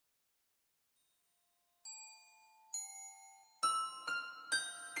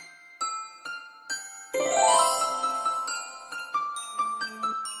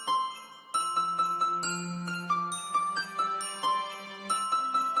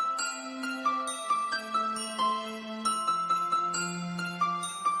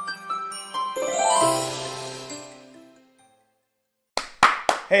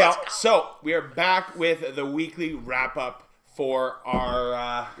Hey, so we are back with the weekly wrap up for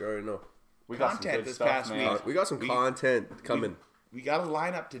our you already know. We got content this past week. We got some content coming. We got a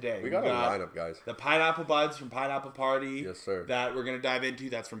lineup today. We got a lineup, guys. The Pineapple Buds from Pineapple Party. Yes, sir. That we're going to dive into.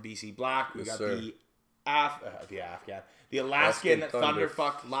 That's from BC Black. We Yes, got sir. the Alaskan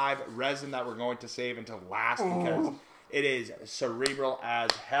Thunderfuck Live resin that we're going to save until last because it is cerebral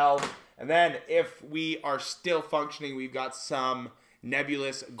as hell. And then if we are still functioning, we've got some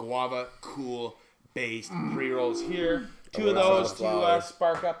Nebulous Guava Cool based pre-rolls here. Two of those to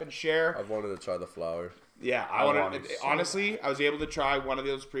spark up and share. I've wanted to try the flower. Yeah, I wanted. Honestly, I was able to try one of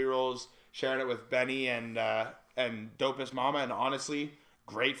those pre-rolls, sharing it with Benny and Dopest Mama, and honestly,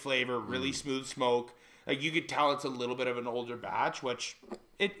 great flavor, really smooth smoke. Like you could tell, it's a little bit of an older batch, which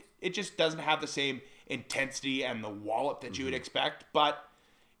it just doesn't have the same intensity and the wallop that you would expect, but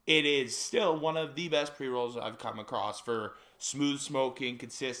it is still one of the best pre-rolls I've come across for smooth smoking,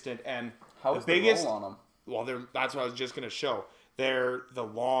 consistent, and how's the biggest roll on them? Well, that's what I was just gonna show. They're the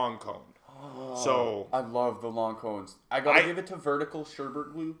long cone. Oh, so I love the long cones. I gotta give it to Vertical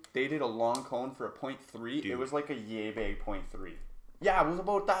Sherbert Glue. They did a long cone for a 0.3. It was like a yay big 0.3. Yeah, it was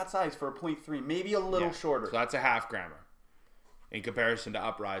about that size for a 0.3, maybe a little shorter. So that's a half grammer in comparison to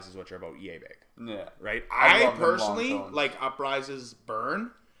Uprises, which are about yay big. Yeah, right. I personally like Uprises burn.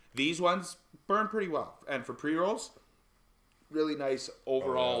 These ones burn pretty well, and for pre-rolls, really nice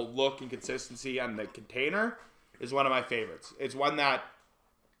overall look and consistency. And the container is one of my favorites. It's one that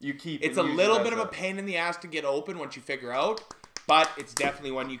you keep. It's a little bit of a pain in the ass to get open once you figure out, but it's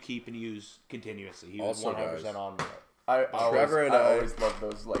definitely one you keep and use continuously. He was 100% on with it. I always love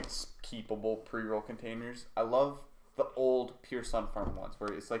those like keepable pre-roll containers. I love the old Pure Sun Farm ones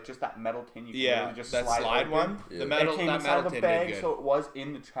where it's like just that metal tin. You can really just that slide one. Yeah. The metal, it came that inside metal of a tin bag, did good. so it was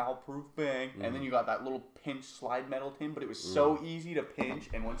in the child-proof bag, and then you got that little pinch slide metal tin. But it was so easy to pinch,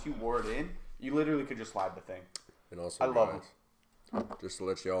 and once you wore it in, you literally could just slide the thing. And also, I love them. Just to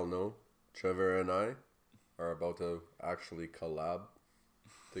let y'all know, Trevor and I are about to actually collab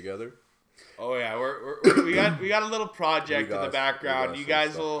together. Oh yeah, we got a little project in the background. You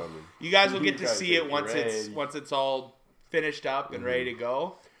guys will get to see it once it's all finished up and ready to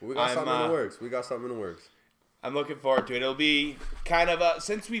go. We got something in the works. I'm looking forward to it. It'll be kind of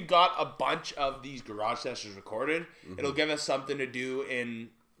since we've got a bunch of these garage sessions recorded, it'll give us something to do in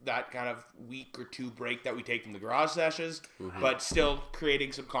that kind of week or two break that we take from the garage sessions, but still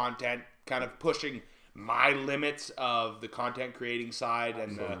creating some content, kind of pushing my limits of the content creating side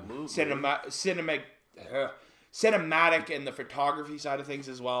and the cinematic and the photography side of things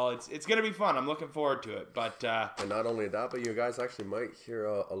as well. It's gonna be fun. I'm looking forward to it. But and not only that, but you guys actually might hear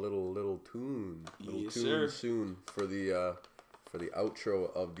a little tune, soon for the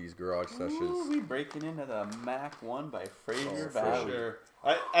outro of these garage sessions. We breaking into the Mac 1 by Fraser Valley. For sure.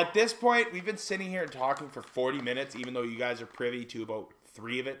 At this point, we've been sitting here and talking for 40 minutes, even though you guys are privy to about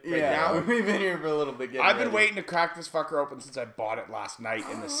 3 of it now. We've been here for a little bit. I've been waiting to crack this fucker open since I bought it last night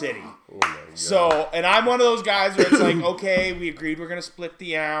in the city. So, and I'm one of those guys where it's like, okay, we agreed we're going to split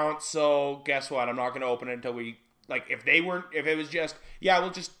the ounce, so guess what? I'm not going to open it until we, like, if it was just,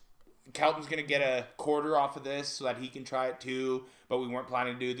 Kelton's going to get a quarter off of this so that he can try it too, but we weren't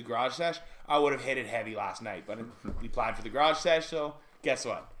planning to do the garage sesh, I would have hit it heavy last night, but we planned for the garage sesh, so guess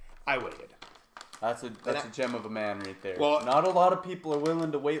what? I waited. That's a gem of a man right there. Well, not a lot of people are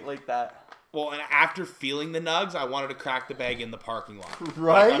willing to wait like that. Well, and after feeling the nugs, I wanted to crack the bag in the parking lot.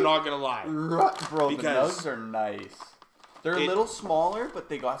 Right? Like, I'm not going to lie. Bro, the nugs are nice. They're a little smaller, but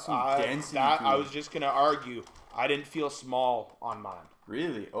they got some density to them. I was just going to argue. I didn't feel small on mine.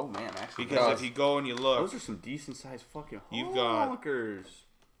 Really? Oh, man, actually. Because if you go and you look. Those are some decent-sized fucking honkers.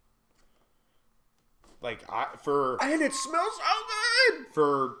 And it smells so good!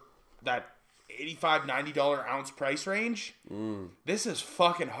 For that $85, $90 ounce price range, this is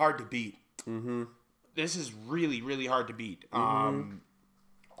fucking hard to beat. This is really, really hard to beat. I've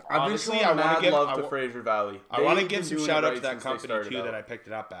been showing mad love to Fraser Valley. I want to give some shout out to that company too that I picked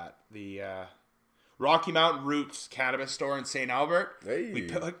it up at. The Rocky Mountain Roots Cannabis Store in St. Albert. Hey. We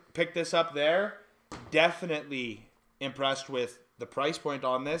picked this up there. Definitely impressed with the price point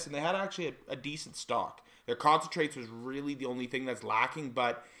on this, and they had actually a decent stock. Their concentrates was really the only thing that's lacking,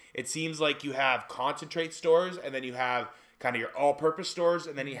 but it seems like you have concentrate stores, and then you have kind of your all-purpose stores,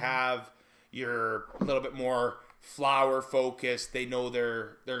 and then you have your a little bit more flower-focused. They know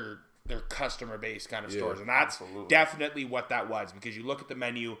their customer-based kind of stores, and that's definitely what that was, because you look at the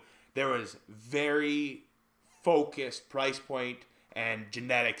menu, there was very focused price point and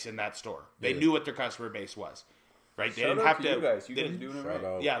genetics in that store. They knew what their customer base was, right? They didn't have to. You guys doing it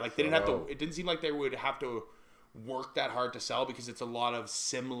right. Yeah, like they didn't have to. It didn't seem like they would have to work that hard to sell because it's a lot of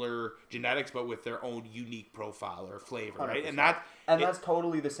similar genetics, but with their own unique profile or flavor, 100%. Right? And that's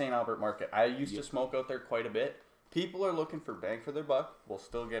totally the St. Albert market. I used to smoke out there quite a bit. People are looking for bang for their buck while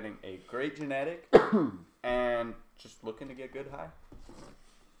still getting a great genetic and just looking to get good high.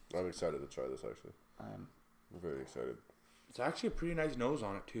 I'm excited to try this, actually. I'm very excited. It's actually a pretty nice nose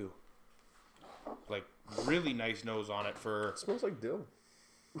on it, too. Like, really nice nose on it for... It smells like dill.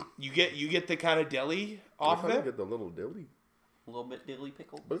 You get the kind of dilly off of it? I get the little dilly. A little bit dilly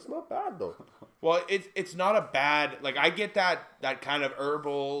pickle. But it's not bad, though. Well, it's not a bad... Like, I get that kind of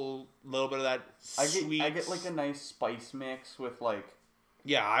herbal, little bit of that sweet... I get, like, a nice spice mix with, like...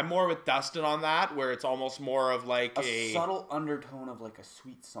 Yeah, I'm more with Dustin on that, where it's almost more of, like, a subtle undertone of, like, a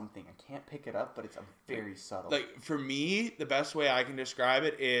sweet something. I can't pick it up, but it's a very subtle... Like, for me, the best way I can describe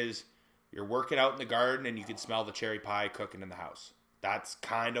it is you're working out in the garden and you can smell the cherry pie cooking in the house. That's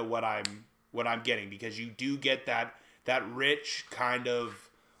kind of what I'm getting, because you do get that rich kind of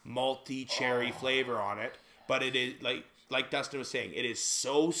malty cherry flavor on it, but it is like Dustin was saying, it is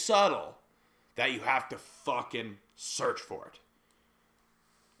so subtle that you have to fucking search for it.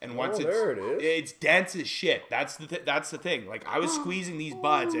 And once it's dense as shit. That's the thing. Like, I was squeezing these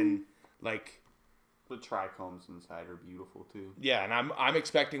buds and like the trichomes inside are beautiful too. Yeah, and I'm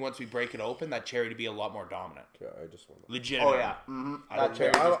expecting once we break it open that cherry to be a lot more dominant. Yeah, I just want to. Legitimate. Oh yeah. Mm-hmm. That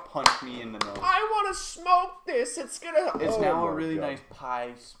cherry just punched me in the nose. I want to smoke this. It's now a really nice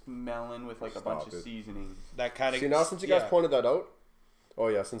pie smelling with like a bunch of seasoning. That kind of. See, now since you guys pointed that out. Oh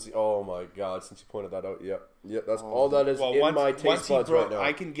yeah, since you pointed that out, yep, that's all that is in my taste buds right now.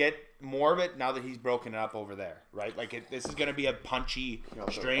 I can get more of it now that he's broken it up over there, right? Like this is gonna be a punchy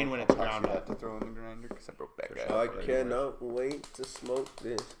strain when it's ground up. To throw in the grinder because I broke that guy. I cannot wait to smoke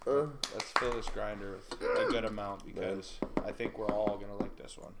this. Let's fill this grinder with a good amount because I think we're all gonna like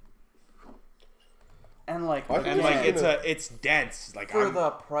this one. And like it's dense. Like for the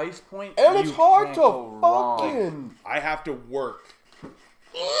price point, and it's hard to fucking. I have to work.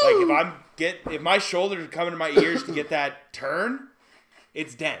 Like if my shoulders are coming to my ears to get that turn,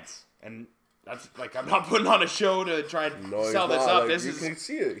 it's dense, and that's like I'm not putting on a show to try and sell this up. Like, you can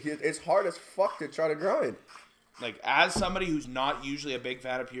see it. It's hard as fuck to try to grind. Like as somebody who's not usually a big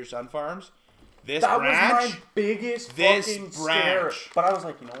fan of Pure Sun Farms, that was my biggest fucking scare. But I was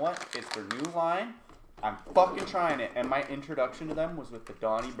like, you know what? It's their new line. I'm fucking trying it. And my introduction to them was with the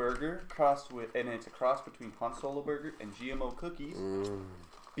Donnie Burger and it's a cross between Han Solo Burger and GMO cookies.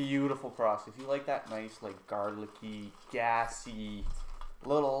 Beautiful cross. If you like that nice, like garlicky, gassy,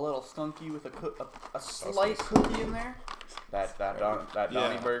 little skunky with a slight cookie in there, that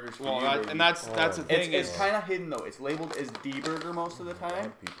Donnie Burger's for you. And that's the thing. It's kind of hidden though. It's labeled as D Burger most of the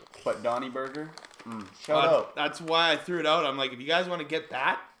time, but Donnie Burger, shout out. That's why I threw it out. I'm like, if you guys want to get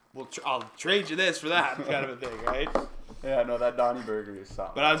that, I'll trade you this for that kind of a thing, right? Yeah, no, that Donnie Burger is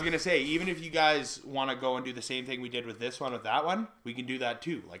something. But I was going to say, even if you guys want to go and do the same thing we did with this one, with that one, we can do that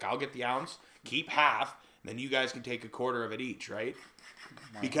too. Like, I'll get the ounce, keep half, and then you guys can take a quarter of it each, right?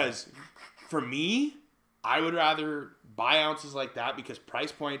 Because for me, I would rather buy ounces like that because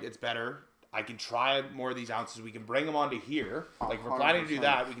price point, it's better. I can try more of these ounces. We can bring them onto here. Like, if we're planning to do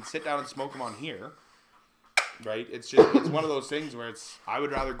that, we can sit down and smoke them on here. Right? It's one of those things where I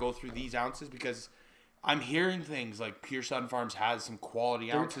would rather go through these ounces because I'm hearing things like Pure Sun Farms has some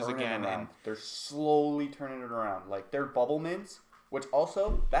quality ounces again, and they're slowly turning it around. Like their bubble mints, which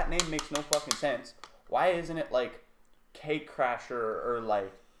also that name makes no fucking sense. Why isn't it like Cake Crasher or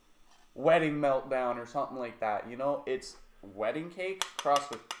like Wedding Meltdown or something like that? You know, it's wedding cake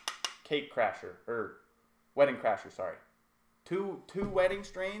crossed with Cake Crasher or Wedding Crasher. Sorry, two wedding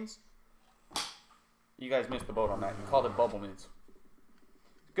strains. You guys missed the boat on that. You called it bubble mints.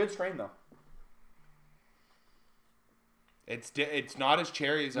 Good strain though. It's not as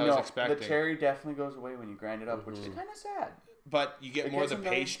cherry as I was expecting. The cherry definitely goes away when you grind it up, which is kind of sad. But you get more of the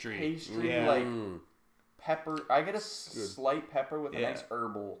pastry. Like pepper. I get a slight pepper with a nice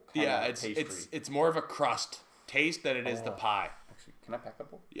herbal kind of pastry. It's more of a crust taste than it is the pie. Actually, can I pack a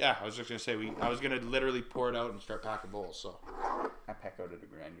bowl? Yeah, I was just gonna say I was gonna literally pour it out and start packing bowls. So I pack out at a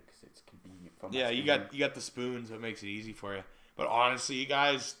grinder because it's convenient. You got the spoons, so it makes it easy for you. But honestly, you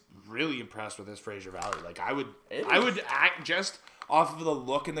guys really impressed with this Fraser Valley. Like I would act just off of the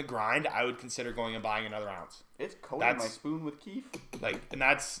look and the grind. I would consider going and buying another ounce. It's coating my spoon with keef. Like, and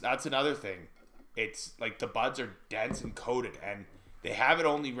that's another thing. It's like the buds are dense and coated, and they have it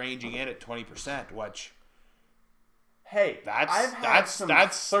only ranging in at 20%, which. Hey, I've had some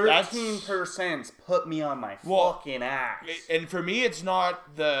 13% put me on my fucking ass. And for me, it's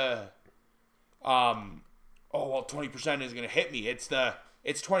not the, 20% is going to hit me. It's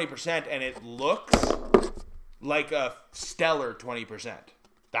 20% and it looks like a stellar 20%.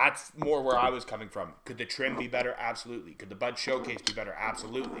 That's more where I was coming from. Could the trim be better? Absolutely. Could the bud showcase be better?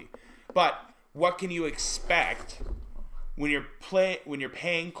 Absolutely. But what can you expect when you're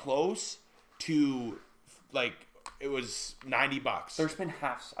paying close to, like, it was $90? There's been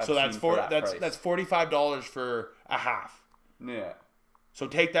halves. So that's $45 for a half. Yeah. So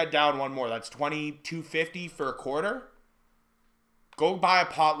take that down one more. That's $22.50 for a quarter. Go buy a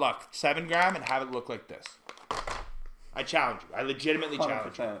potluck 7 gram and have it look like this. I challenge you. I legitimately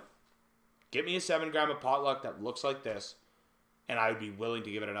challenge you. Get me a 7 gram of potluck that looks like this, and I would be willing to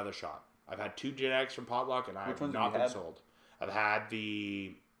give it another shot. I've had 2 genetics from potluck, and I have not been sold. I've had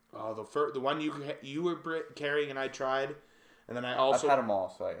the one you were carrying, and I tried, and then I also I've had them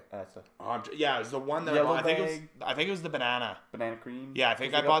all. So that's yeah, it was the one that I think it was the banana cream. Yeah, I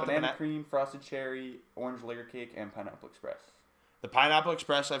think I bought the banana cream, frosted cherry, orange layer cake, and pineapple express. The Pineapple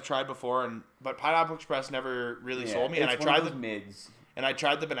Express I've tried before, but Pineapple Express never really sold me. And I tried the mids. And I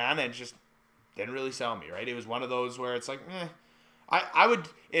tried the banana and it just didn't really sell me. Right? It was one of those where it's like, I would,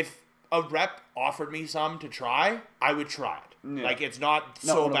 if a rep offered me some to try, I would try it. Yeah. Like, it's not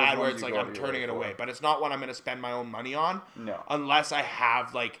so bad where it's like I'm turning it away, but it's not one I'm going to spend my own money on. No. Unless I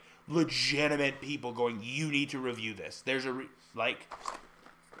have like legitimate people going, you need to review this. There's like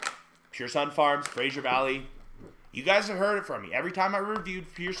Pure Sun Farms, Fraser Valley. You guys have heard it from me. Every time I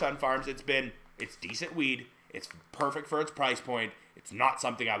reviewed Pure Sun Farms, it's decent weed. It's perfect for its price point. It's not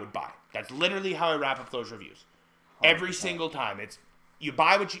something I would buy. That's literally how I wrap up those reviews. 100%. Every single time. You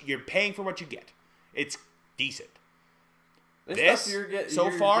buy you're paying for what you get. It's decent. This stuff you're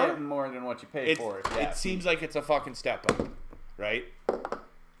getting more than what you pay for it. It seems like it's a fucking step up, right?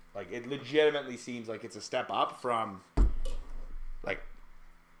 Like, it legitimately seems like it's a step up from, like,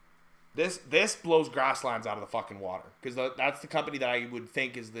 This blows grasslands out of the fucking water, because that's the company that I would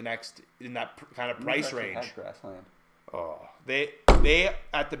think is the next in that kind of price range. Had grassland. Oh, they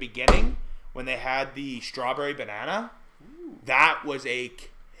at the beginning when they had the strawberry banana, that was a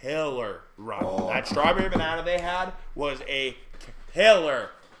killer run. Oh. That strawberry banana they had was a killer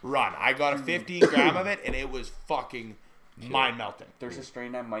run. I got a 15 gram of it, and it was fucking mind melting. There's a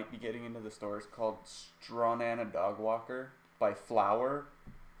strain I might be getting into the stores called Stronana Dog Walker by Flower.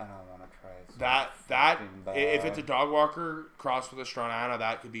 I don't want to try it. That if it's a dog walker crossed with a Stronana,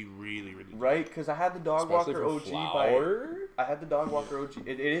 that could be really, really good. Right, because I had the dog walker OG I had the dog walker OG.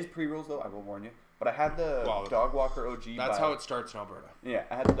 It is pre-rolls though, I will warn you. But I had the dog walker OG. That's how it starts in Alberta. Yeah,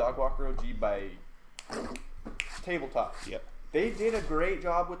 I had the dog walker OG by Tabletop. Yep. They did a great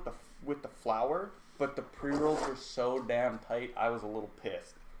job with the flower, but the pre-rolls were so damn tight. I was a little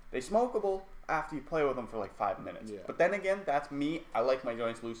pissed. They smokable after you play with them for like 5 minutes. Yeah. But then again, that's me. I like my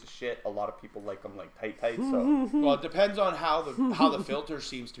joints loose as shit. A lot of people like them like tight. So well, it depends on how the filter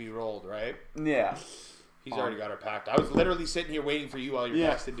seems to be rolled, right? Yeah. He's already got her packed. I was literally sitting here waiting for you while you're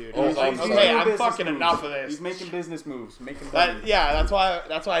texting, dude. I was like, okay, I'm fucking enough of this. He's making business moves. That's why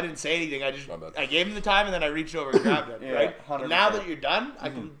I didn't say anything. I gave him the time, and then I reached over and grabbed it. Right? 100%. Now that you're done, I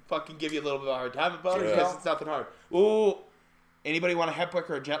can fucking give you a little bit of a hard time about it because it's nothing hard. Ooh. Anybody want a Hempwick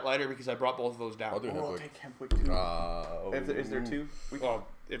or a Jet Lighter? Because I brought both of those down. I'll take Hempwick too. Is there two? Well,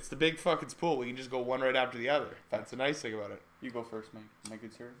 it's the big fucking spool. We can just go one right after the other. That's the nice thing about it. You go first, my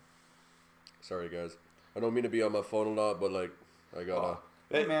good sir. Sorry, guys. I don't mean to be on my phone a lot, but like, I gotta.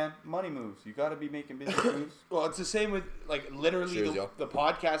 Hey man, money moves. You gotta be making business moves. Well, it's the same with like literally the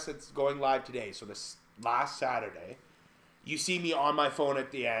podcast that's going live today. So this last Saturday. You see me on my phone at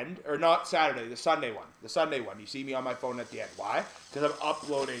the end, or not Saturday, the Sunday one. The Sunday one, you see me on my phone at the end. Why? Because I'm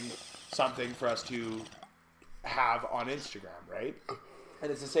uploading something for us to have on Instagram, right?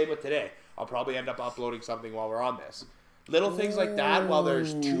 And it's the same with today. I'll probably end up uploading something while we're on this. Little things like that, while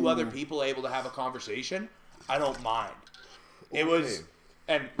there's 2 other people able to have a conversation, I don't mind. It was,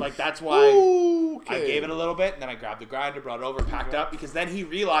 and like that's why I gave it a little bit, and then I grabbed the grinder, brought it over, packed up, because then he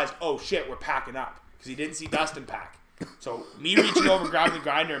realized, oh shit, we're packing up, because he didn't see Dustin pack. So me reaching over, grabbing the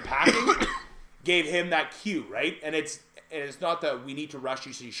grinder, and packing gave him that cue, right? And it's not that we need to rush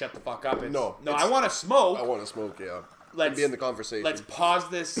you so you shut the fuck up. No, I want to smoke. I want to smoke, yeah. Let's be in the conversation. Let's pause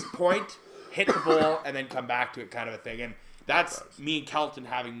this point, hit the ball, and then come back to it, kind of a thing. And that's me and Kelton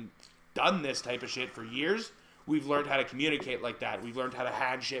having done this type of shit for years. We've learned how to communicate like that. We've learned how to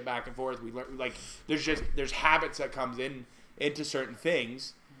hand shit back and forth. We learned like there's habits that comes into certain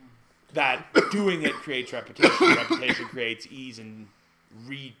things. That doing it creates repetition. Repetition creates ease and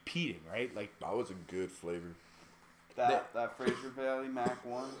repeating, right? Like that was a good flavor. That Fraser Valley Mac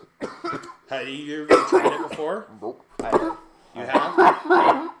 1. Have you ever tried it before? Nope. You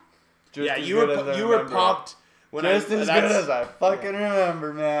have? Just yeah, you were pumped when just as good as I fucking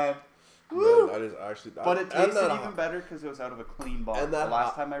remember, man. Man, that is actually. But it tasted even better because it was out of a clean bottle. And the that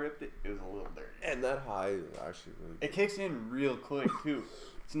last time I ripped it, it was a little dirty. And that high is actually really good. It kicks in real quick too.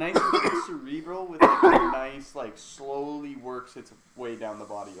 It's nice and cerebral with like a nice like slowly works its way down the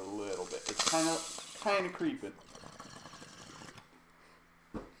body a little bit. It's kind of creeping.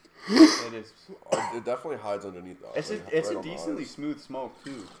 It is. It definitely hides underneath that. It's a decently smooth smoke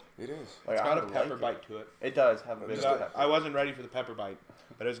too. It is. Like, it's got a pepper bite to it. It does have a bit of pepper. I wasn't ready for the pepper bite,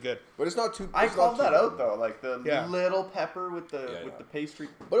 but it was good. But it's not too. I called that out though, like the Yeah. little pepper with the pastry.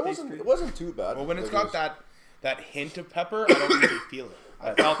 But it wasn't too bad. Well, when it's got that hint of pepper, I don't really feel it.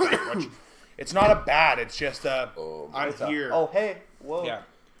 I felt it. Which, it's not a bad. It's just I'm here. Oh hey, whoa. Yeah.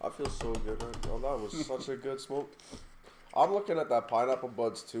 I feel so good right now. That was such a good smoke. I'm looking at that pineapple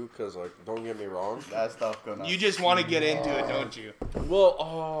buds too, cause like, don't get me wrong, That stuff going on. You just want to get into it, don't you? well,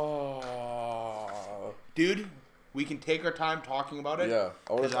 Dude, we can take our time talking about it. yeah,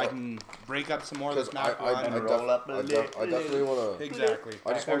 Because I can break up some more of this I roll up a little. definitely want to. Exactly.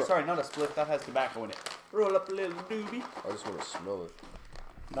 I just want to. Sorry, not a spliff. That has tobacco in it. Roll up a little doobie. I just want to smell it.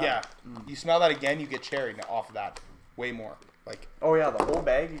 Yeah. You smell that again, you get cherry off of that. Way more. Like, Oh yeah, the whole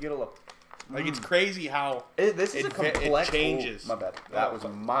bag. You get a look. it's crazy how This is a complex. it changes. Oh, my bad. That was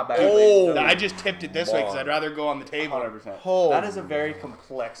my bad. Oh. I just tipped it this way because I'd rather go on the table. 100%. Oh. That is a very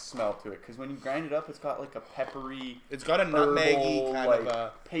complex smell to it because when you grind it up, it's got like a peppery, It's got a nutmeggy herbal, kind like, of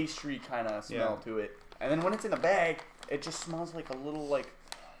a... pastry kind of smell to it. And then when it's in the bag, it just smells like a little like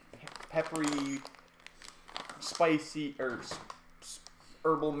peppery, spicy or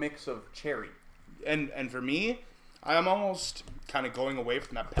herbal mix of cherry. And for me, I'm almost kind of going away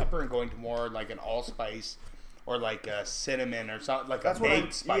from that pepper and going to more like an allspice or like a cinnamon or something, like a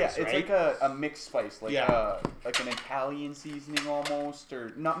baked spice, yeah, it's right? like a mixed spice, like like an Italian seasoning almost,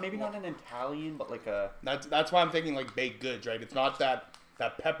 or not an Italian, but like a. That's why I'm thinking like baked goods, right? It's not that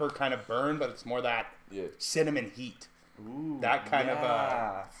pepper kind of burn, but it's more that cinnamon heat. Ooh, that kind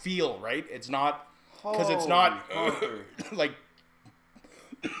of feel, right? It's not because it's not like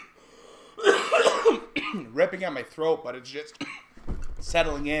ripping at my throat, but it's just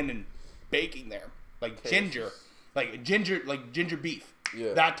settling in and baking there, like ginger beef.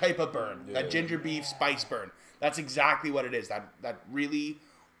 Yeah. That type of burn, that ginger beef spice burn. That's exactly what it is. That really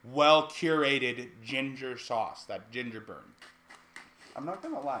well curated ginger sauce, that ginger burn. I'm not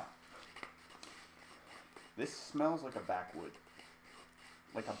gonna lie. This smells like a backwood.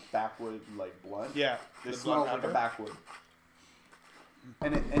 Like a backwood, like blunt. Yeah. This smells like a backwood.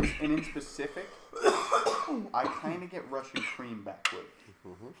 And in specific, I kind of get Russian cream backwood.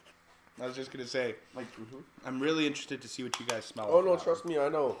 I was just gonna say, Like, I'm really interested to see what you guys smell. Oh no, trust me, I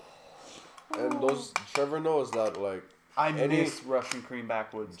know. And Trevor knows that like. I miss Russian cream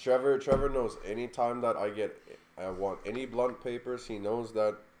backwoods. Trevor knows anytime that I want any blunt papers, he knows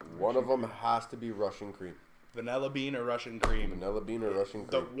that one of them has to be Russian cream. Vanilla bean or Russian cream. Vanilla bean or Russian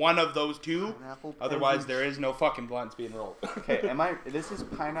The cream. one of those two. Pineapple Otherwise, pez. there is no fucking blunts being rolled. Okay, this is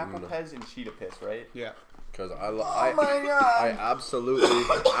pineapple pez and cheetah piss, right? Yeah. Because my God. I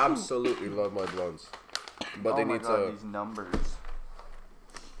absolutely love my blunts. But they need to. These numbers.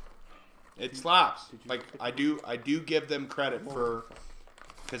 It slaps. Like I do give them credit for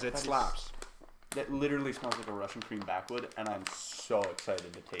because it slaps. That literally smells like a Russian cream backwood, and I'm so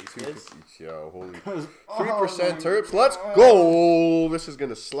excited to taste this. Yeah, holy 3% 3% terps. Let's go. This is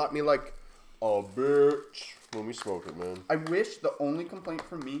gonna slap me like a bitch when we smoke it, man. I wish the only complaint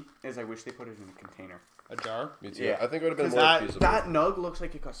from me is I wish they put it in a container. A jar. Me too. Yeah. I think it would have been 'Cause more that- feasible. That nug looks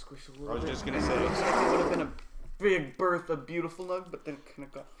like it got squished a little bit. I was just gonna say. It looks like it would have been a big berth, a beautiful nug, but then it kind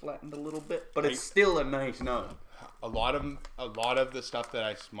of got flattened a little bit. But it's still a nice nug. A lot of the stuff that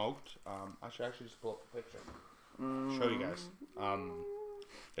I smoked. I should actually just pull up a picture. Show you guys.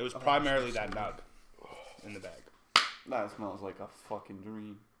 It was primarily that nug in the bag. That smells like a fucking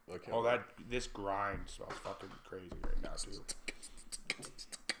dream. Okay. Oh, this grind smells fucking crazy right now, too.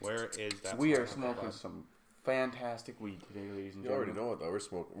 Where is that? We are smoking some fantastic weed today, ladies and You gentlemen. already know what that we're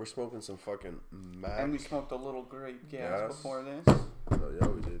smoking. We're smoking some fucking Mac. And we smoked a little grape gas before this. Oh, yeah,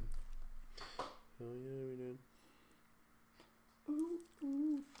 we did. Oh, yeah, we did.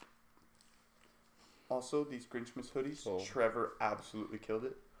 Also, these Grinchmas hoodies, Oh. Trevor absolutely killed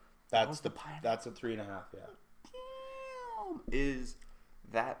it. That's a 3.5. Yeah. Is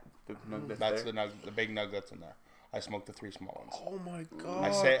that the nug That's there? the big nug that's in there. I smoked the 3 small ones. Oh my god.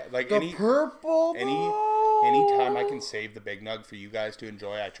 I say like the purple. anytime I can save the big nug for you guys to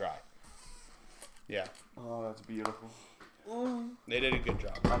enjoy, I try. Yeah. Oh, that's beautiful. They did a good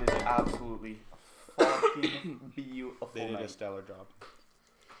job. That is absolutely fucking beautiful. They did a night. stellar job.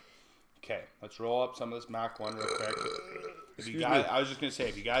 Okay, let's roll up some of this Mac 1 real quick. If you guys, I was just gonna say,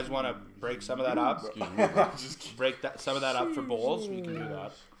 if you guys want to break some of that up, break some of that up for bowls, we can do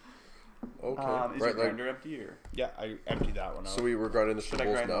that. Okay. Is your grinder empty or? Yeah, I emptied that one out. So we're grinding this for Should I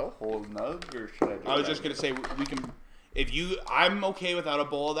bowls grind now? a whole nug or should I? I was just gonna say we can. If you, I'm okay without a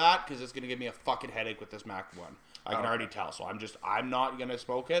bowl of that because it's gonna give me a fucking headache with this Mac 1. I can already tell. So I'm not gonna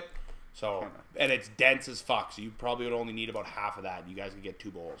smoke it. So and it's dense as fuck. So you probably would only need about half of that. You guys can get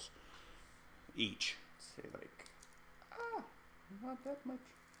 2 bowls each. Say like, not that much.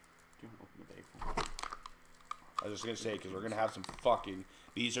 Do open the bag. I was just gonna say because we're gonna have some fucking.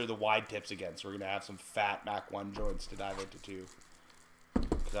 These are the wide tips again, so we're gonna have some fat Mac 1 joints to dive into too.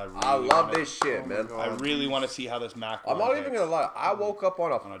 I love this shit, man. I really want to see how this Mac 1 I'm not even hits. gonna lie. I woke up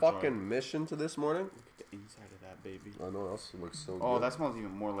on a fucking joint. mission to this morning. Look at the inside of that baby. I know that looks so good. Oh, that smells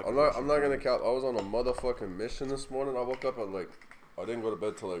even more like. I'm not gonna count. I was on a motherfucking mission this morning. I woke up at like, I didn't go to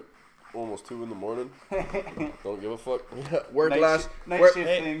bed till like almost 2 in the morning. Don't give a fuck. Work night work, shift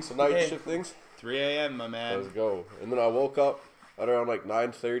hey, things. night shift things. 3 a.m. my man. Let's go. And then I woke up at around like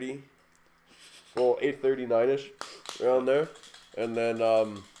 9:30. Well, 8:30, 9ish, around there. And then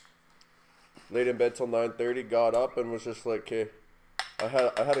laid in bed till 9:30. Got up and was just like, okay, I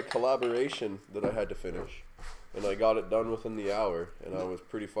had a collaboration that I had to finish, and I got it done within the hour, and I was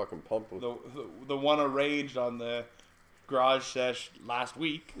pretty fucking pumped with The one arranged on the Garage Sesh last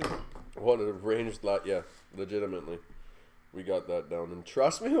week. what it arranged. Yeah, legitimately, we got that down. And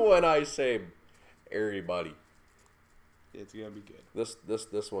trust me when I say, everybody. It's gonna be good.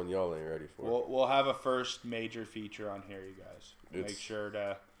 This one y'all ain't ready for. We'll have a first major feature on here, you guys. Make sure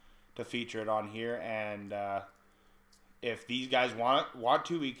to feature it on here, and if these guys want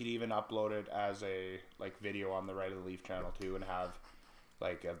to, we could even upload it as a like video on the Right of the Leaf channel too, and have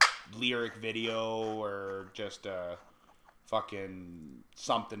like a lyric video or just a fucking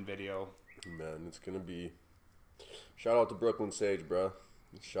something video. Man, it's gonna be. Shout out to Brooklyn Sage, bro.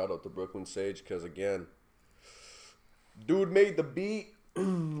 Shout out to Brooklyn Sage, because again, dude made the beat.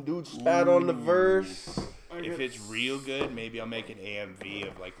 Dude spat on the verse. If it's real good, maybe I'll make an AMV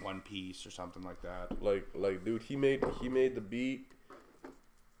of like one piece or something like that. Like, dude, he made the beat.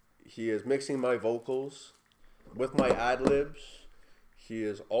 He is mixing my vocals with my ad libs. He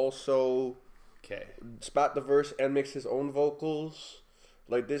is also spat the verse and mixed his own vocals.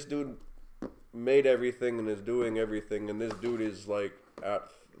 Like, this dude made everything and is doing everything, and this dude is like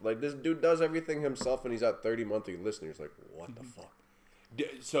this dude does everything himself, and he's at 30 monthly listeners. Like, what the fuck?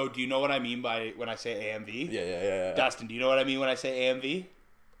 So, do you know what I mean by when I say AMV? Yeah. Dustin, do you know what I mean when I say AMV?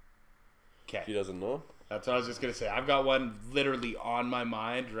 Okay. He doesn't know? That's what I was just going to say. I've got one literally on my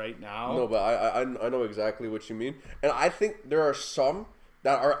mind right now. No, but I know exactly what you mean. And I think there are some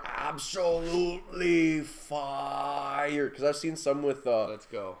that are absolutely fire. Because I've seen some with... Let's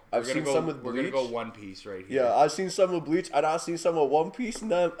go. I've seen some with We're Bleach. going to go One Piece right here. Yeah, I've seen some with Bleach, and I've seen some with One Piece,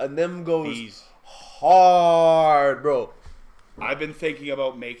 and them goes These. hard, bro. I've been thinking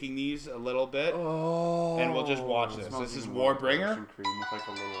about making these a little bit, and we'll just watch this. This is Warbringer. Cream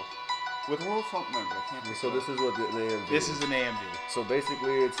with a little something in it. I can't So this is what the AMV This is an AMV. So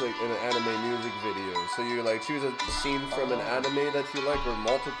basically, it's like an anime music video. So you like choose a scene from an anime that you like, or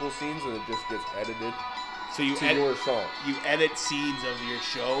multiple scenes, and it just gets edited So you to your song. You edit scenes of your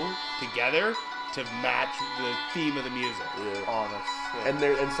show together to match the theme of the music. Yeah. Oh, that's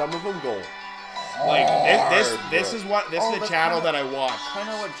sick. And some of them go. Like this hard, is bro. the channel that I watch. Kind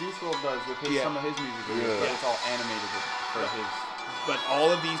of what Juice WRLD does with some of his music videos, Yeah. but it's all animated for his. But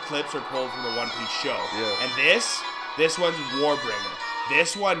all of these clips are pulled from the One Piece show. Yeah. And this one's Warbringer.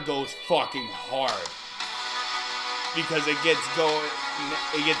 This one goes fucking hard because it gets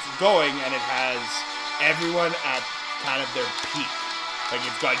going, and it has everyone at kind of their peak. Like,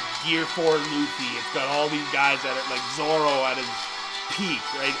 it's got Gear 4 Luffy. It's got all these guys at it, like Zoro at his peak,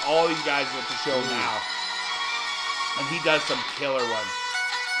 right? All these guys at the show now. And he does some killer ones.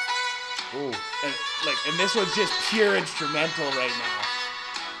 Ooh. And this one's just pure instrumental right now,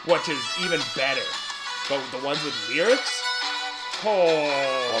 which is even better. But the ones with lyrics,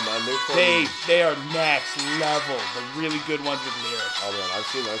 man, they are next level. The really good ones with lyrics. Oh man, I've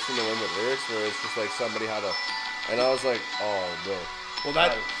seen the one with lyrics where it's just like somebody had a, and I was like, oh bro.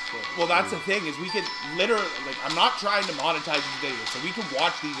 Well, that's the thing is we could literally, like, I'm not trying to monetize these videos, so we can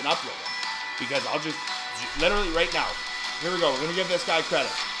watch these and upload them, because I'll just literally right now. Here we go. We're gonna give this guy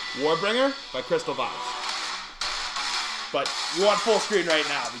credit. Warbringer by Crystal Vibes. But we want full screen right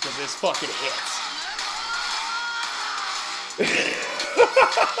now because this fucking hits. I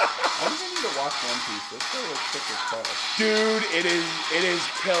don't even need to watch One Piece. This show looks sick as fuck. Dude, it is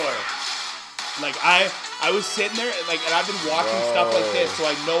killer. Like I was sitting there, like, and I've been watching stuff like this, so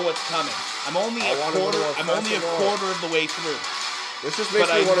I know what's coming. I'm only a quarter of the way through. This just makes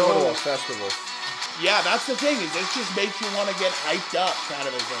me want to go to a festival. Yeah, that's the thing. Is this just makes you want to get hyped up, kind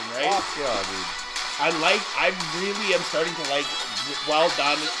of a thing, right? Fuck yeah, dude. I really am starting to like well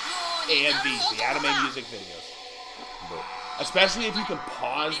done AMVs, the anime music videos. Especially if you can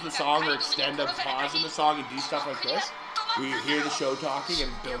pause the song or extend a pause in the song and do stuff like this, where you hear the show talking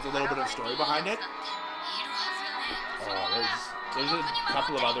and builds a little bit of story behind it. Oh, there's a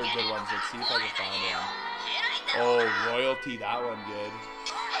couple of other good ones. Let's see if I can find one. Oh, Royalty, that one good.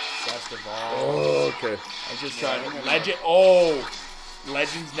 Best of all. Oh, okay. I'm just trying to...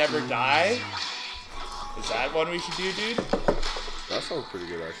 Legends Never Die? Is that one we should do, dude? That sounds pretty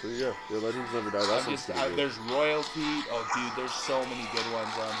good, actually. Yeah, Legends Never Die. That sounds pretty good. There's Royalty. Oh, dude, there's so many good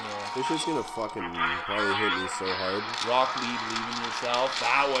ones on here. This shit's gonna fucking probably hit me so hard. Rock Lead, Leaving Yourself.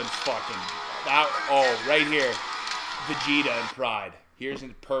 That one's fucking... right here. Vegeta and Pride. Here's a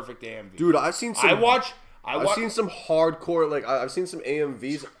perfect AMV. Dude, I've seen some... I've seen some hardcore, like, I've seen some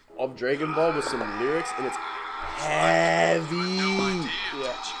AMVs of Dragon Ball with some lyrics, and it's heavy.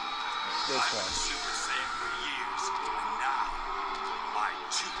 Yeah. This one.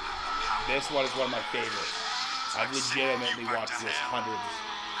 This one is one of my favorites. I've legitimately watched this hundreds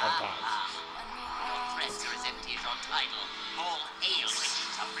of times.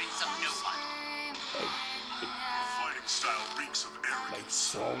 Like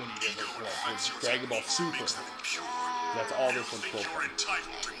so many different ones. Dragon Ball Super. That's all this one's pulled from.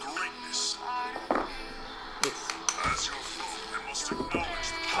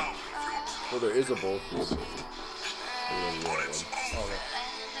 Well, there is a both. Okay.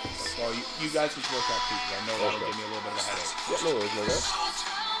 Well, you guys just work that too, because I know that'll give me a little bit of a headache. Yeah, no worries, no worries.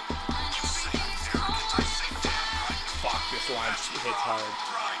 Fuck, this line hits hard.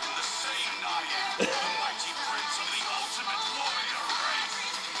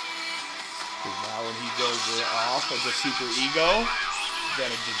 Because now when he goes off of the super ego, then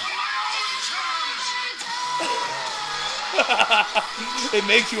it just... It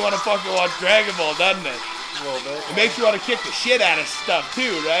makes you want to fucking watch Dragon Ball, doesn't it? It makes you want to kick the shit out of stuff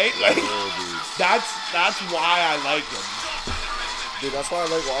too, right? Like, that's why I like him. Dude, that's why I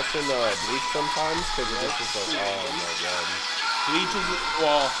like watching Bleach sometimes, because it's just like, oh my god.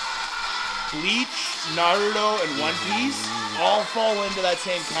 Bleach, Naruto, and One Piece all fall into that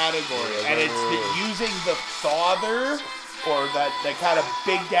same category, and it's using the father, or that kind of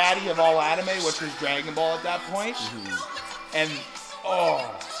big daddy of all anime, which was Dragon Ball at that point, and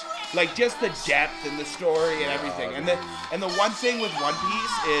like just the depth and the story and everything. And the one thing with One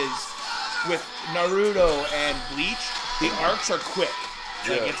Piece is with Naruto and Bleach, the arcs are quick.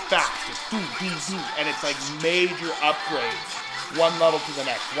 Like it's fast. It's do, and it's like major upgrades. One level to the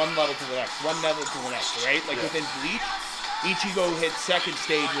next, one level to the next, one level to the next, right? Like within Bleach, Ichigo hits second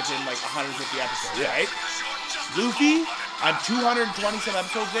stage within like 150 episodes, right? Luffy, on 220 some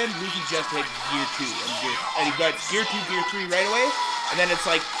episodes in, Luffy just hit Gear 2 and he got Gear 2, Gear 3 right away. And then it's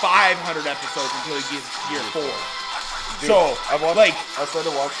like 500 episodes until he gets Gear 4. Dude, so, I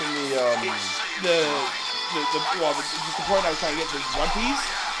started watching the point I was trying to get to One Piece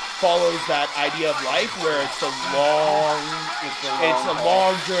follows that idea of life where it's a long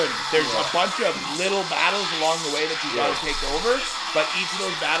journey. There's a bunch of little battles along the way that you gotta take over, but each of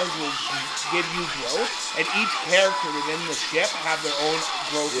those battles will give you growth, and each character within the ship have their own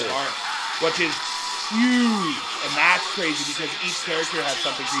growth and arc, which is huge, and that's crazy because each character has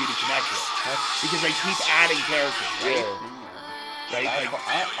something for you to connect with. Because they keep adding characters, right? Right? Like,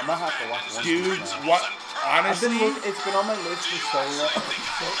 I'm gonna have to watch one. Dude, what? Honestly, it's been on my list for so long.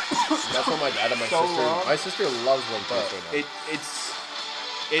 That's what my dad and my sister. My sister loves One Piece.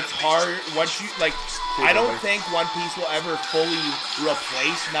 It's hard once you like. I don't think One Piece will ever fully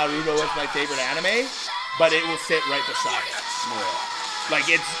replace Naruto as my favorite anime, but it will sit right beside it. Yeah. Like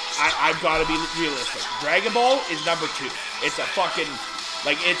I've got to be realistic. Dragon Ball is number 2. It's a fucking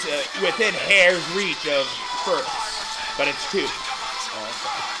it's within hair's reach of first, but it's 2.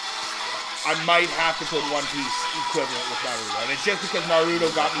 I might have to put One Piece equivalent with Naruto, and it's just because Naruto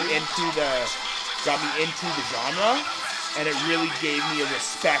got me into the genre, and it really gave me a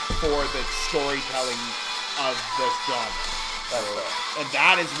respect for the storytelling of this genre. And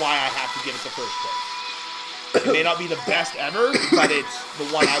that is why I have to give it the first place. It may not be the best ever, but it's the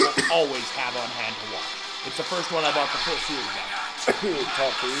one I will always have on hand to watch. It's the first one I bought the full series of.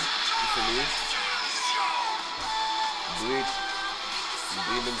 Top 3 for me. Bleach,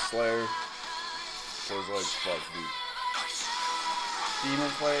 Demon Slayer. Was like, fuck, dude. Demon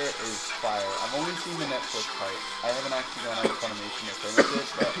Slayer is fire. I've only seen the Netflix part. I haven't actually gone on Funimation to finish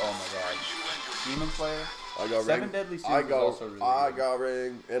it, but oh my god. Demon Slayer. I got Seven Ring. Deadly Sins I is got. also really I good. got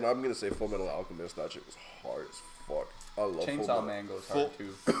Ring, and I'm gonna say Full Metal Alchemist. That shit was hard as fuck. I love Chainsaw Man goes hard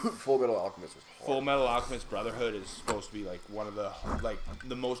too. Full Metal Alchemist was hard. Full Metal Alchemist Brotherhood is supposed to be like one of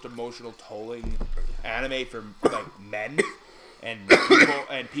the most emotional tolling anime for like men and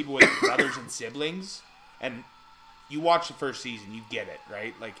people with brothers and siblings. And you watch the first season, you get it,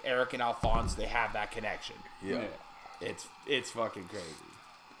 right? Like Eric and Alphonse, they have that connection. Yeah. It's fucking crazy.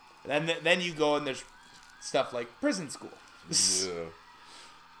 Then you go and there's stuff like Prison School. Yeah.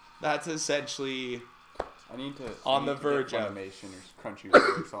 That's essentially I need to on the verge of Funimation or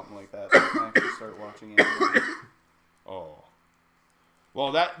Crunchyroll or something like that. So I can actually start watching anime. Oh.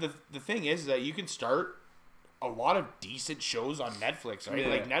 Well, the thing is that you can start a lot of decent shows on Netflix, right? Yeah.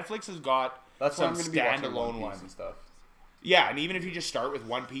 Like Netflix has got That's why some I'm going to be watching standalone One Piece ones. and stuff. Yeah, and even if you just start with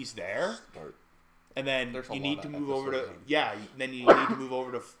One Piece there, and then There's a you lot need of to move over to episodes. then you need to move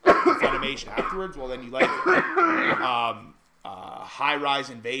over to Funimation afterwards. Well, then you like it. High Rise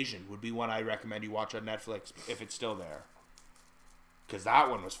Invasion would be one I recommend you watch on Netflix if it's still there, because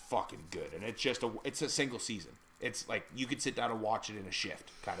that one was fucking good, and it's a single season. It's like you could sit down and watch it in a shift,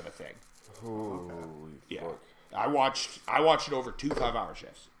 kind of a thing. Holy Yeah, fuck. I watched it over 2 5-hour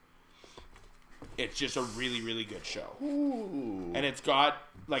shifts. It's just a really, really good show. Ooh. And it's got,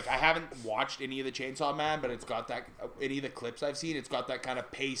 like, I haven't watched any of the Chainsaw Man, but it's got that, any of the clips I've seen, it's got that kind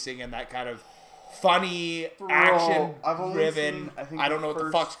of pacing and that kind of funny, I've only action-driven, seen, I think, I don't know the what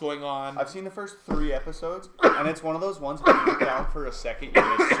the first- fuck's going on. I've seen the first 3 episodes, and it's one of those ones where you look down for a second,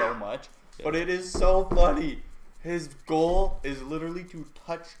 you miss so much. But it is so funny. His goal is literally to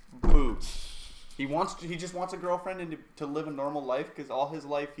touch boobs. He just wants a girlfriend and to live a normal life, because all his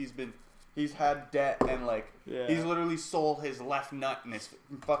life he's had debt, and like he's literally sold his left nut and his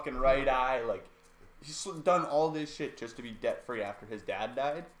fucking right eye. Like he's done all this shit just to be debt free after his dad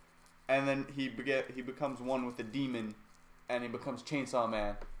died, and then he becomes one with the demon, and he becomes Chainsaw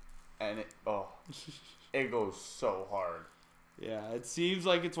Man, and it goes so hard. Yeah, it seems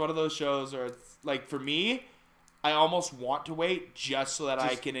like it's one of those shows where it's, like, for me, I almost want to wait just so that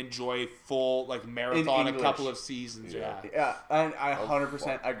I can enjoy full, like, marathon a couple of seasons. Yeah, and I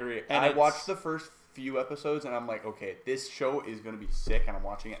 100% agree. And I watched the first few episodes, and I'm like, okay, this show is going to be sick, and I'm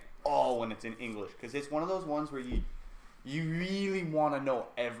watching it all when it's in English, because it's one of those ones where you really want to know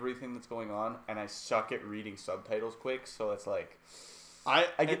everything that's going on, and I suck at reading subtitles quick, so it's like,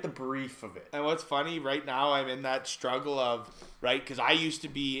 I get the brief of it. And what's funny, right now I'm in that struggle of, right, because I used to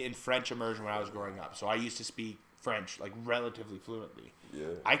be in French immersion when I was growing up, so I used to speak French, like, relatively fluently. Yeah.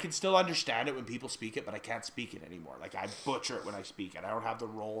 I can still understand it when people speak it, but I can't speak it anymore. Like, I butcher it when I speak it. I don't have the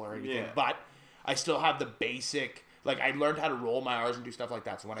roll or anything, but I still have the basic, like, I learned how to roll my R's and do stuff like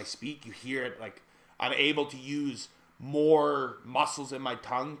that, so when I speak, you hear it, like, I'm able to use more muscles in my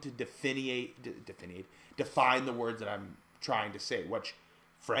tongue to define the words that I'm trying to say, which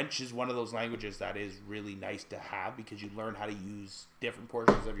French is one of those languages that is really nice to have, because you learn how to use different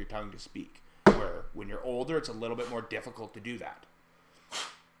portions of your tongue to speak, where when you're older it's a little bit more difficult to do that.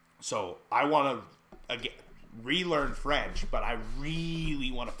 So I want to again relearn French, but I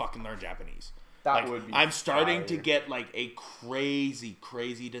really want to fucking learn Japanese. That would be I'm starting to fire. get like a crazy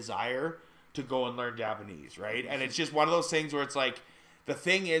desire to go and learn Japanese, right? And it's just one of those things where it's like, the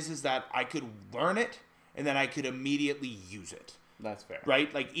thing is that I could learn it and then I could immediately use it. That's fair.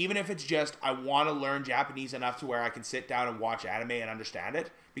 Right? Like, even if it's just, I want to learn Japanese enough to where I can sit down and watch anime and understand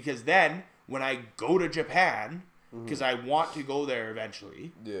it. Because then, when I go to Japan, because I want to go there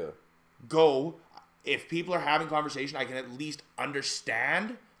eventually, if people are having conversation, I can at least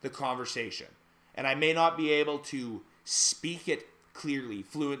understand the conversation. And I may not be able to speak it clearly,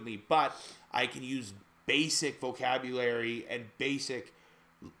 fluently, but I can use basic vocabulary and basic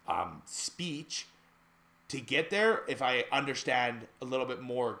speech to get there if I understand a little bit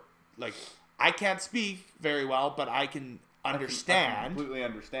more. Like, I can't speak very well, but I can understand. I can completely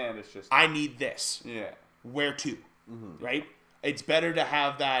understand. It's just, I need this. Yeah. Where to? Right? It's better to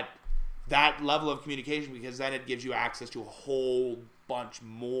have that level of communication, because then it gives you access to a whole bunch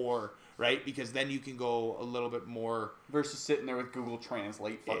more, right? Because then you can go a little bit more Versus sitting there with Google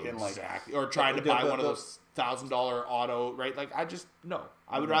Translate, fucking exactly, or trying to buy one of those $1,000 auto, right? Like,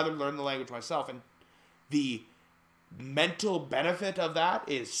 I would rather learn the language myself. And the mental benefit of that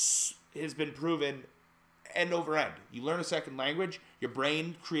has been proven end over end. You learn a second language, your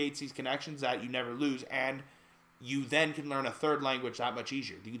brain creates these connections that you never lose, and you then can learn a third language that much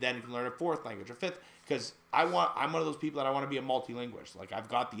easier. You then can learn a fourth language, a fifth, because I'm one of those people that I want to be a multilingualist. Like, I've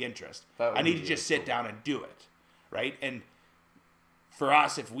got the interest. I need to just sit down and do it, right? And for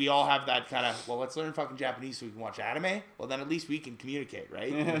us, if we all have that kind of, well, let's learn fucking Japanese so we can watch anime, well, then at least we can communicate,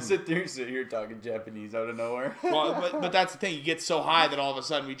 right? Yeah, sit here talking Japanese out of nowhere. Well, but that's the thing. You get so high that all of a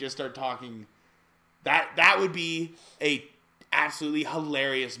sudden we just start talking. That would be a absolutely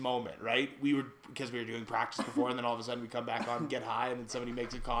hilarious moment, right? Because we were doing practice before, and then all of a sudden we come back on, get high, and then somebody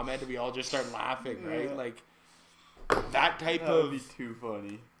makes a comment, and we all just start laughing, right? Yeah. Like that type That would of be too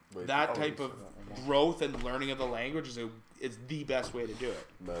funny. that type of growth and learning of the language is the best way to do it.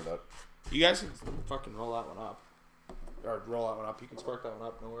 Man, that You guys can fucking roll that one up, or roll that one up. You can spark that one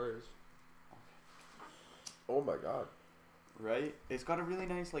up. No worries. oh my god. Right? It's got a really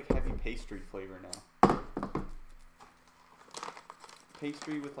nice, like, heavy pastry flavor now.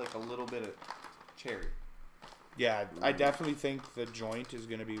 Pastry with, like, a little bit of cherry. Yeah, I definitely think the joint is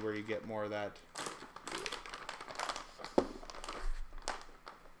going to be where you get more of that.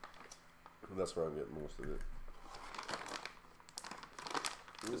 That's where I'm getting most of it.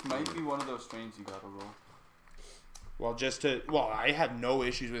 This might be one of those strains you gotta roll. Well, I had no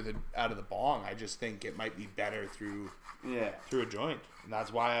issues with it out of the bong. I just think it might be better through a joint. And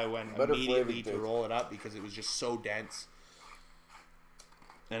that's why I went Better immediately flavored to roll it up, because it was just so dense.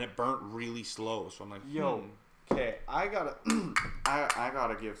 And it burnt really slow. So I'm like, Yo, okay, I gotta I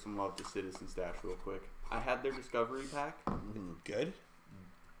gotta give some love to Citizen Stash real quick. I had their discovery pack. good?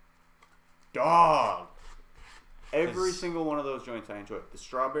 Dog. Every single one of those joints I enjoyed. The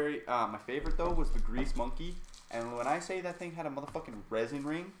strawberry, my favorite though was the Grease Monkey. And when I say that thing had a motherfucking resin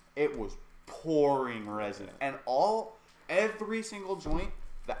ring, it was pouring resin. And every single joint,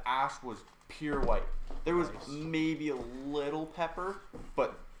 the ash was pure white. There was maybe a little pepper,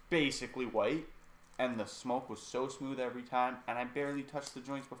 but basically white. And the smoke was so smooth every time. And I barely touched the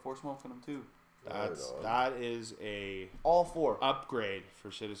joints before smoking them too. That is a All four. upgrade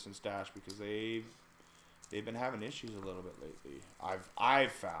for Citizen Stash, because they've been having issues a little bit lately.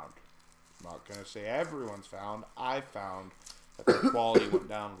 I've found, I'm not gonna say everyone's found, I've found that the quality went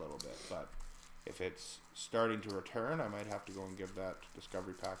down a little bit. But if it's starting to return, I might have to go and give that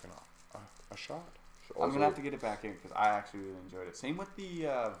discovery pack a shot. I'm gonna have to get it back in because I actually really enjoyed it. Same with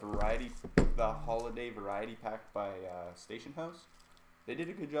the holiday variety pack by Station House. They did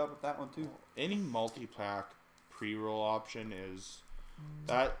a good job with that one too. Any multi-pack pre-roll option is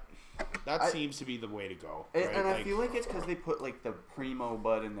that seems to be the way to go. Right? And I feel like it's because they put like the primo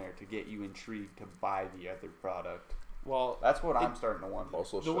bud in there to get you intrigued to buy the other product. Well, That's what I'm starting to wonder.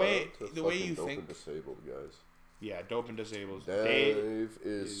 Also, The shout way- out to the way fucking you Dope think- and Disabled guys. yeah, Dope and Disabled. Dave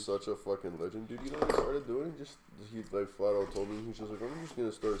is such a fucking legend, dude. You know what he started doing? He like flat out told me, he's just like, I'm just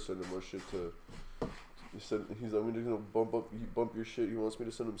gonna start sending my shit to. He's like, I'm just gonna bump your shit. He wants me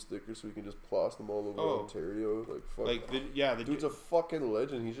to send him stickers so we can just plaster them all over Ontario. Like fuck. Like the Dude's a fucking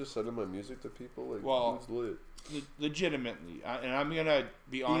legend. He's just sending my music to people. Like, Well, dude's lit. legitimately, and I'm gonna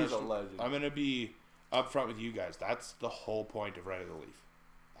be honest. a legend. I'm gonna be upfront with you guys. That's the whole point of Red of the Leaf.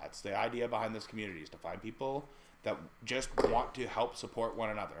 That's the idea behind this community, is to find people that just want to help support one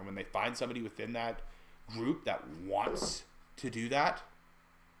another. And when they find somebody within that group that wants to do that,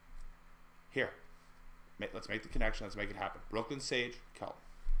 let's make the connection. Let's make it happen. Brooklyn Sage, Kelton.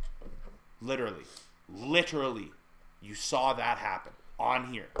 Literally, you saw that happen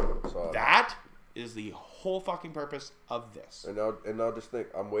on here. That is the whole fucking purpose of this. And now just think,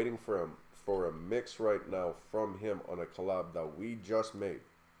 I'm waiting for a mix right now from him on a collab that we just made.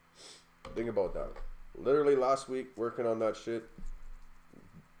 Think about that. Literally last week, working on that shit.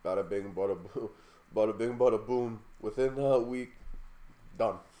 Bada bing, bada boom. Bada bing, bada boom. Within a week,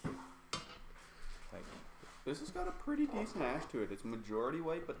 done. This has got a pretty decent ash to it. It's majority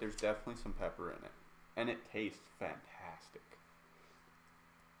white, but there's definitely some pepper in it. And it tastes fantastic.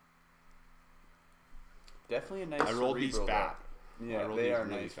 Definitely a nice I rolled these fat. Yeah, rolled they these are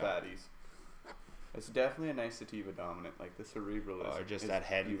really nice fat. fatties. It's definitely a nice sativa dominant. Like the cerebral is. Or just is that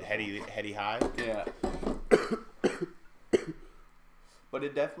beautiful. heady high. Yeah. But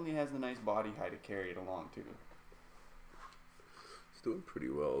it definitely has the nice body high to carry it along too. It's doing pretty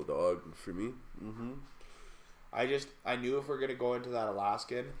well, dog, for me. Mm-hmm. I knew if we're gonna go into that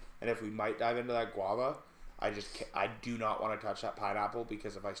Alaskan, and if we might dive into that guava, I do not want to touch that pineapple,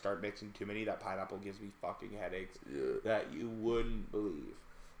 because if I start mixing too many, that pineapple gives me fucking headaches that you wouldn't believe.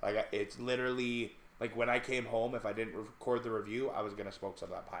 Like, it's literally like when I came home, if I didn't record the review, I was gonna smoke some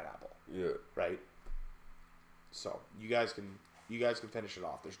of that pineapple. Yeah. Right. So you guys can finish it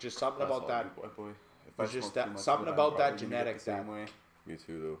off. There's just something about that. Boy. There's just something about that genetic same that way. Me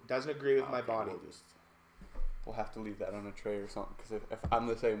too, though. doesn't agree with my body. We'll have to leave that on a tray or something, because if I'm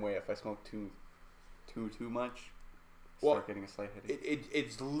the same way, if I smoke too much, start getting a slight headache.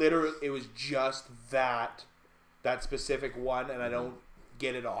 It's literally, it was just that that specific one, and I don't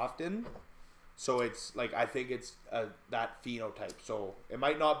get it often. So it's like, I think it's that phenotype. So it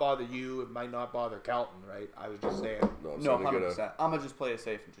might not bother you. It might not bother Kelton, right? I was just saying. No, 100%. I'm gonna just play it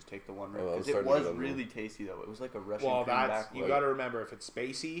safe and just take the one, right? Because it was really tasty though. It was like a Russian cream back. You got to remember, if it's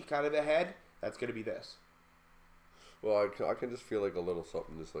spacey kind of the head, that's gonna be this. Well, I can just feel like a little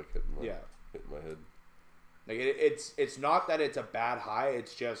something just like hitting my head. Like it's not that it's a bad high.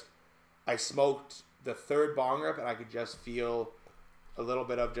 It's just I smoked the third bong rip and I could just feel a little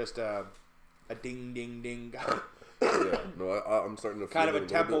bit of just a ding ding ding. Yeah, no, I'm starting to feel kind of a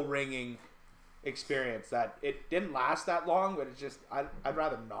temple ringing experience that it didn't last that long, but it's just I'd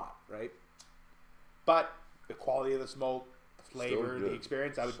rather not, right? But the quality of the smoke, the flavor, the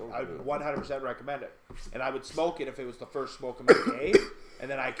experience, I would 100% recommend it. And I would smoke it if it was the first smoke of my day, and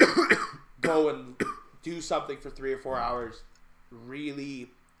then I could go and do something for 3 or 4 hours, really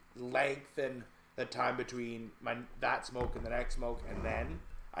lengthen the time between that smoke and the next smoke, and then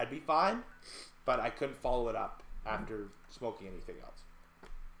I'd be fine. But I couldn't follow it up after smoking anything else.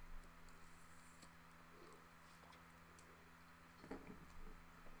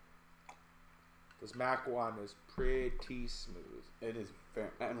 This Mac one is pretty smooth. It is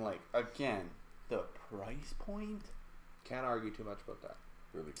fair. And like, again, the price point? Can't argue too much about that.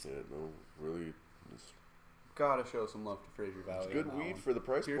 Really can't. No, really. Just gotta show some love to Fraser Valley. It's good weed for the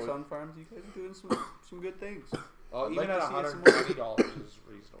price Pure point. Sun Farms, you guys are doing some good things. Oh, even at $120 is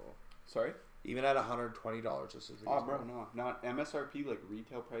reasonable. Sorry? Even at $120, this is reasonable. Oh, bro, no. Not MSRP, like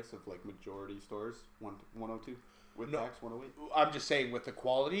retail price of like majority stores, 102. With tax, 108. I'm just saying, with the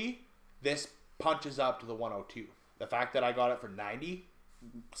quality, this punches up to the 102. The fact that I got it for 90,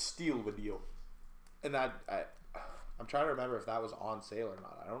 steal the deal. And that I'm trying to remember if that was on sale or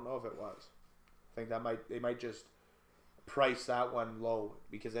not. I don't know if it was. I think they might just price that one low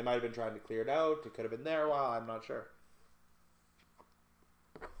because they might have been trying to clear it out. It could have been there a while. I'm not sure.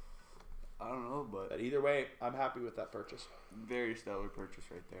 I don't know, but either way, I'm happy with that purchase. Very stellar purchase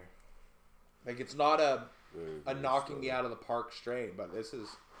right there. Like, it's not a knocking me out of the park strain, but this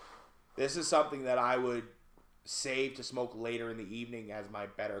is something that I would save to smoke later in the evening as my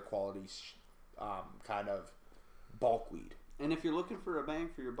better quality kind of bulk weed. And if you're looking for a bang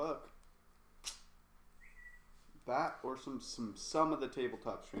for your buck, that or some of the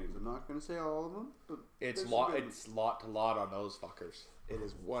tabletop strains. I'm not going to say all of them, but it's lot to lot on those fuckers. It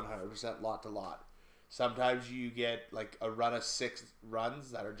is 100% lot to lot. Sometimes you get like a run of 6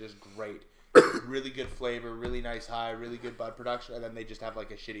 runs that are just great. Really good flavor, really nice high, really good bud production, and then they just have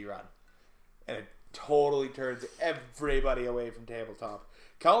like a shitty run. And it totally turns everybody away from tabletop.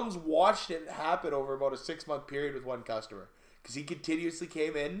 Kelton's watched it happen over about a 6-month period with one customer. Because he continuously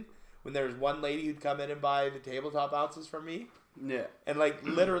came in when there was one lady who'd come in and buy the tabletop ounces from me. Yeah. And like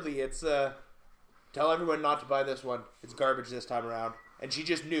literally it's tell everyone not to buy this one. It's garbage this time around. And she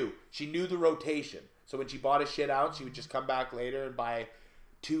just knew. She knew the rotation. So when she bought a shit out, she would just come back later and buy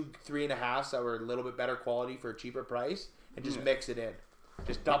 2 3.5s that were a little bit better quality for a cheaper price and just mix it in.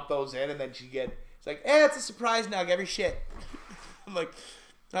 Just dump those in, and then it's like, it's a surprise now, every shit. I'm like,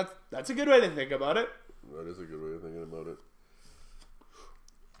 that's a good way to think about it. That is a good way of thinking about it.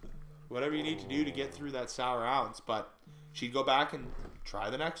 Whatever you need to do to get through that sour ounce, but she'd go back and try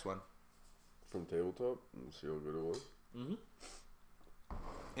the next one. From tabletop and see how good it was. Mm-hmm.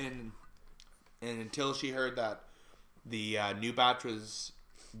 And until she heard that the new batch was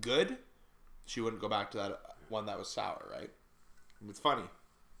good, she wouldn't go back to that one that was sour, right? It's funny.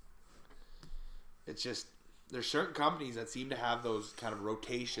 It's just, there's certain companies that seem to have those kind of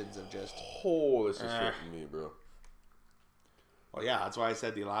rotations of just... Oh, this is hitting me, bro. Well, yeah, that's why I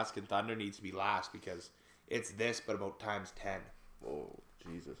said the Alaskan Thunder needs to be last, because it's this, but about times 10. Oh,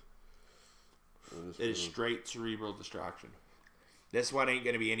 Jesus. It is straight cerebral distraction. This one ain't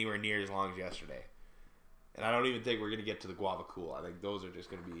going to be anywhere near as long as yesterday. And I don't even think we're going to get to the Guava Cool. I think those are just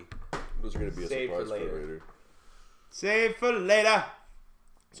going to be... Those are going to be a surprise for later. Save for later.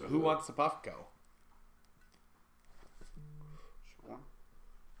 So who wants the Puffco? Sure.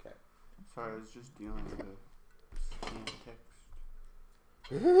 Okay. Sorry, I was just dealing with a text.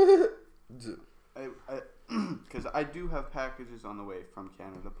 Because I do have packages on the way from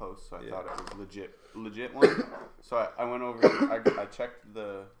Canada Post, so I thought it was legit one. So I went over. I checked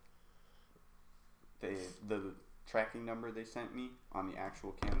the tracking number they sent me on the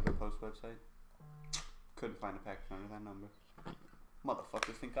actual Canada Post website. Couldn't find a package under that number.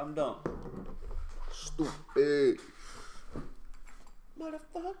 Motherfuckers think I'm dumb. Stupid.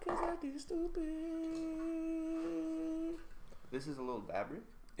 Motherfuckers are these stupid. This is a little dab rig?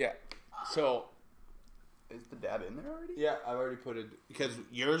 Yeah. So... Is the dab in there already? Yeah, I've already put it... Because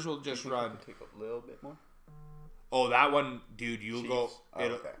yours will just run... Take a little bit more? Oh, that one, dude, you'll go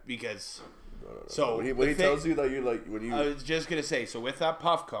okay. because. No. So when he tells you that you like when you. I was just gonna say, so with that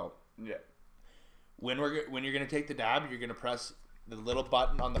Puffco, Yeah. when you're gonna take the dab, you're gonna press the little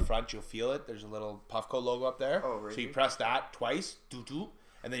button on the front. You'll feel it. There's a little Puffco logo up there. Oh, really? So you press that twice,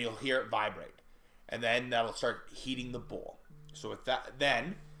 and then you'll hear it vibrate, and then that'll start heating the bowl. So with that,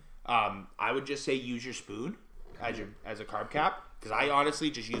 then I would just say use your spoon as a carb cap, because I honestly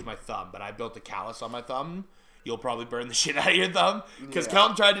just use my thumb, but I built a callus on my thumb. You'll probably burn the shit out of your thumb, because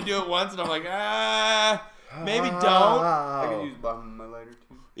Kelton tried to do it once, and I'm like, maybe don't. I could use bottom of my lighter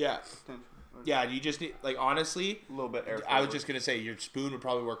too. Yeah. Yeah, you just need, like, honestly, A little bit air. I was just going to say your spoon would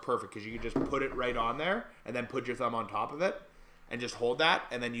probably work perfect, because you could just put it right on there and then put your thumb on top of it and just hold that,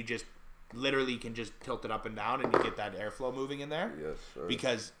 and then you just literally can just tilt it up and down and you get that airflow moving in there. Yes, sir.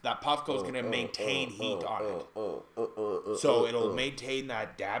 Because that Puffco is going to maintain heat on it. So it'll maintain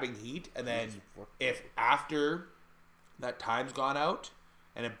that dabbing heat, and then if after that time's gone out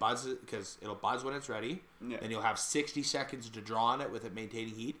and it buzzes, because it'll buzz when it's ready, then you'll have 60 seconds to draw on it with it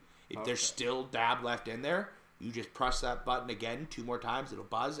maintaining heat. If there's still dab left in there, you just press that button again 2 more times. It'll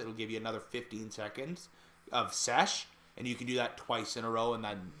buzz. It'll give you another 15 seconds of sesh, and you can do that twice in a row, and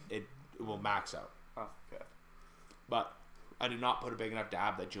then it will max out. Okay. But I did not put a big enough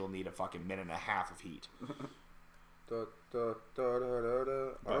dab that you'll need a fucking minute and a half of heat. I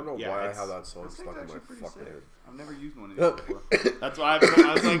don't know why I have that song stuck in my fucking head. I've never used one of these before. That's why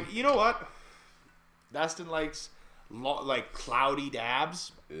I was like, you know what? Dustin likes like cloudy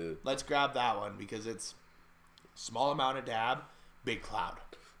dabs. Yeah. Let's grab that one, because it's small amount of dab, big cloud.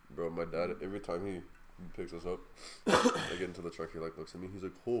 Bro, my dad, every time he picks us up, I get into the truck, he like looks at me, he's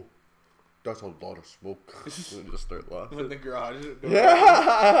like, oh, that's a lot of smoke. And I just start laughing. In the garage.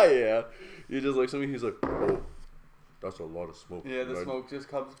 Yeah. He just looks at me, he's like, oh, that's a lot of smoke. Yeah, the smoke just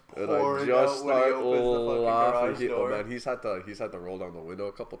comes and pouring I just out when he start opens the fucking garage laughing. door. Oh man, he's had to roll down the window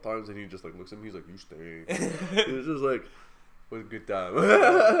a couple times, and he just like looks at me. He's like, "You stink." It's just like, what a good time.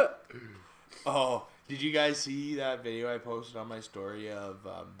 Oh, did you guys see that video I posted on my story of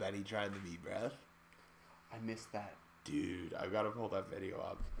Benny trying the meat breath? I missed that. Dude, I've got to pull that video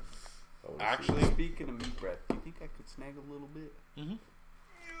up. Actually, speaking of meat breath, do you think I could snag a little bit? Mm-hmm.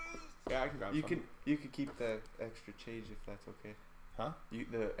 Yeah, I can grab some. You could keep the extra change if that's okay. Huh?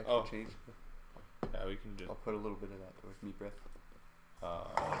 The extra change. Yeah, we can do. I'll put a little bit of that towards meat breath.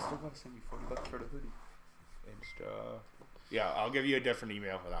 I still gotta send you $40 for the hoodie. Insta. Yeah, I'll give you a different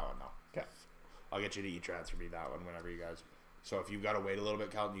email for that one though. Okay. I'll get you to e-transfer me that one whenever you guys. So if you've got to wait a little bit,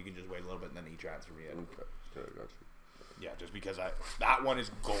 Calvin, you can just wait a little bit and then e-transfer me it. Okay, I got you. Yeah, just because that one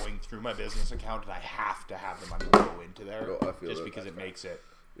is going through my business account and I have to have the money go into there. No, I feel just that. because it makes it.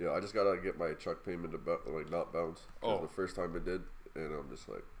 Yeah, I just gotta get my truck payment to not bounce. Oh. The first time it did, and I'm just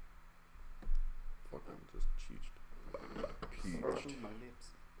like, fucking just peached. My lips.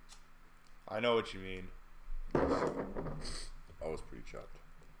 I know what you mean. I was pretty chapped.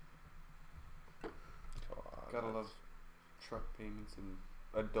 Gotta love truck payments and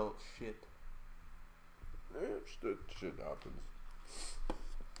adult shit. Shit happens.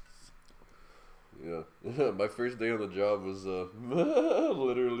 Yeah. My first day on the job was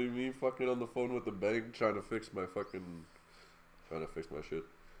literally me fucking on the phone with the bank trying to fix my shit.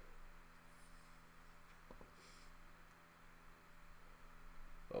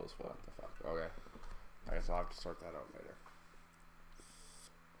 That was fun. What the fuck? Okay. I guess I'll have to sort that out later.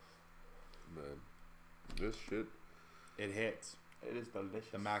 Man, this shit. It hits. It is delicious.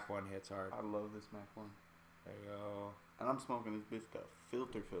 The Mac one hits hard. I love this Mac one. There you go. And I'm smoking this bitch stuff.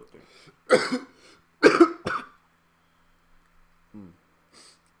 Filter.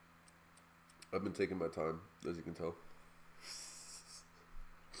 I've been taking my time, as you can tell.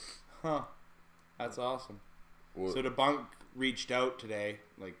 Huh. That's awesome. What? So the bunk reached out today,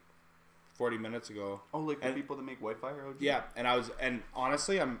 like 40 minutes ago. Oh, like the people that make Wi-Fi or OG? Yeah, and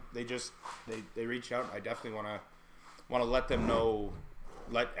honestly, they reached out. I definitely want to let them know,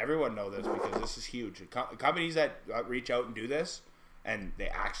 let everyone know this, because this is huge. Companies that reach out and do this and they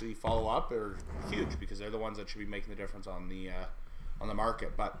actually follow up are huge, because they're the ones that should be making the difference on the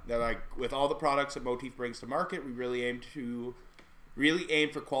market. But they're like, with all the products that Motif brings to market, we really aim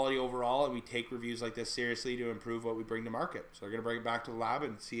for quality overall, and we take reviews like this seriously to improve what we bring to market. So they're going to bring it back to the lab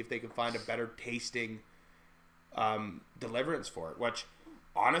and see if they can find a better tasting deliverance for it, which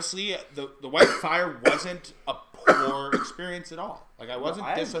honestly, the White Fire wasn't a poor experience at all. Like I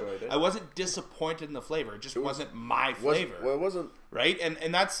wasn't disappointed in the flavor. It just wasn't my flavor. Well, it wasn't. Right?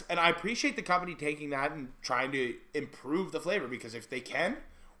 And I appreciate the company taking that and trying to improve the flavor, because if they can,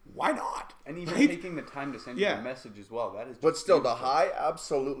 why not? And even Right? taking the time to send you Yeah. the message as well. That is. Just But still, the beautiful. high,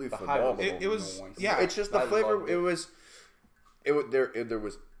 absolutely The high was- phenomenal. It was Nice. yeah. It's just the I flavor. loved There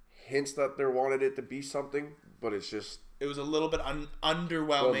was hints that they wanted it to be something, but it's just It was a little bit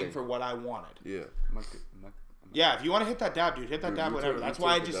underwhelming for what I wanted. yeah. Yeah, if you want to hit that dab, dude, hit that Dude, dab, you whatever. take- That's you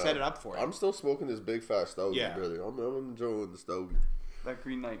why I take just it set down. it up for you. I'm still smoking this big fat stogie, Yeah. brother. I'm enjoying the stogie. That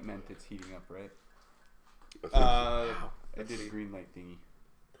green light meant it's heating up, right? I did a green light thingy.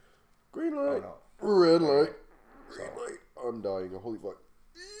 Green light, no. red light, green light. I'm dying. Holy fuck.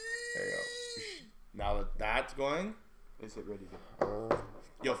 There you go. Now that that's going, Is it ready to?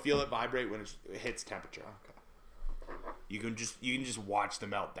 you'll feel it vibrate when it hits temperature. Okay. You can just watch the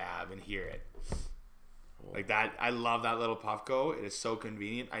melt dab and hear it. Like that. I love that little Puffco. It is so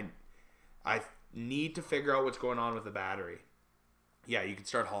convenient. I need to figure out what's going on with the battery. Yeah, you can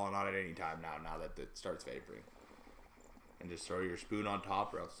start hauling on it any time now that it starts vaporing. And just throw your spoon on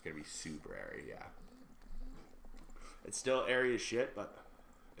top or else it's going to be super airy, yeah. It's still airy as shit, but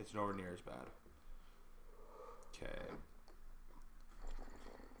it's nowhere near as bad. Okay.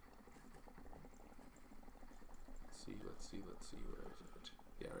 Let's see. Where is it?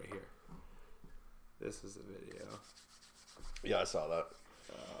 Yeah, right here. This is the video. Yeah, I saw that.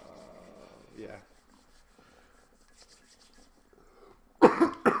 Yeah.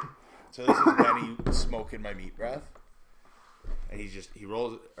 So this is Benny smoking my meat breath. And he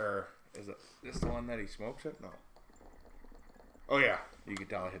rolls it, or is it this the one that he smokes it? No. Oh yeah, you can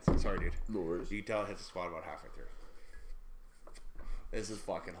tell it hits. Sorry, dude. No worries. You can tell it hits the spot about halfway through. This is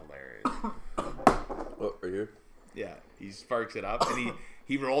fucking hilarious. Oh, right here. Yeah, he sparks it up, and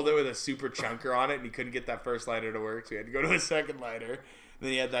he rolled it with a super chunker on it, and he couldn't get that first lighter to work, so he had to go to a second lighter. And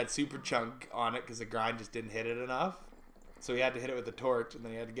then he had that super chunk on it because the grind just didn't hit it enough. So he had to hit it with the torch, and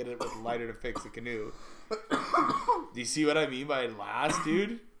then he had to get it with the lighter to fix the canoe. Do you see what I mean by last,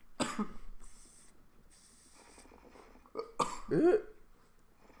 dude?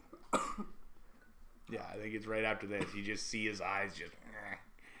 Yeah, I think it's right after this. You just see his eyes just...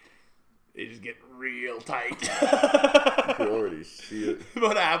 They just get real tight. You can already see it.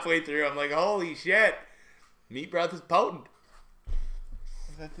 About halfway through, I'm like, holy shit. Meat breath is potent.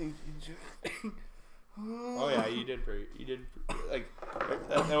 That thing's interesting. Oh yeah, you did like.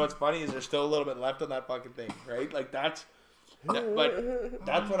 And what's funny is there's still a little bit left on that fucking thing, right? Like but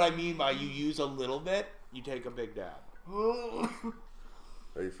that's what I mean by you use a little bit, you take a big dab. How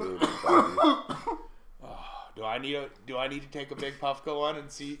you feeling? Do I need to take a big Puffco one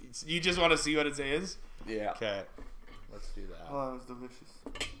and see? You just want to see what it is? Yeah. Okay, let's do that. Oh, that was delicious.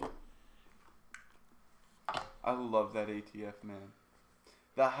 I love that ATF, man.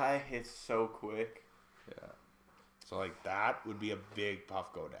 The high hits so quick. Yeah. So like that would be a big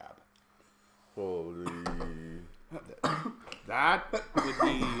Puffco dab. Holy. That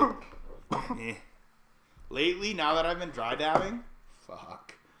would be. Lately, now that I've been dry dabbing,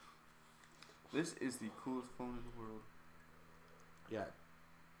 fuck. This is the coolest phone in the world.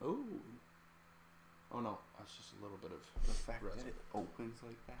 Yeah. Ooh. Oh no, that's just a little bit of The fact resin. that it opens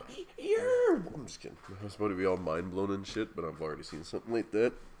like that. I'm just kidding. I was about to be all mind blown and shit, but I've already seen something like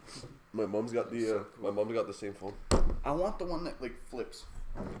that. My mom's got the same phone. I want the one that like flips.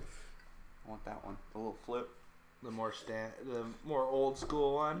 I want that one. The little flip. the more old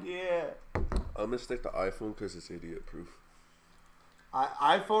school one. Yeah. I'm gonna stick to iPhone because it's idiot proof.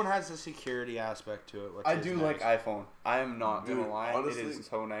 iPhone has a security aspect to it. Which I is do nice. like iPhone. I am not Dude, gonna lie. honestly- it is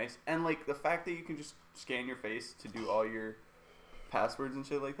so nice. And like the fact that you can just scan your face to do all your passwords and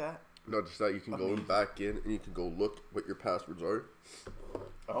shit like that. Not just that, you can go back in and you can go look what your passwords are.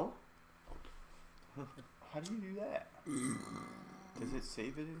 Oh. How do you do that? Does it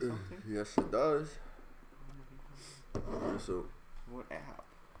save it in something? Yes, it does. So, What app?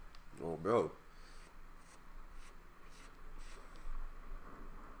 oh, bro.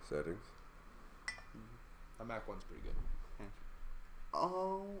 Settings. The Mac one's pretty good.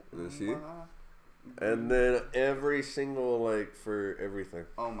 Oh. Let's see. my- And then every single, like, for everything.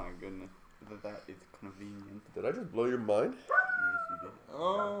 Oh my goodness. That is convenient. Did I just blow your mind? Yes, you did.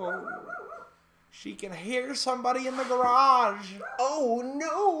 Oh, she can hear somebody in the garage. Oh,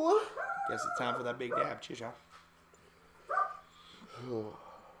 no! Guess it's time for that big dab. Cheers, y'all.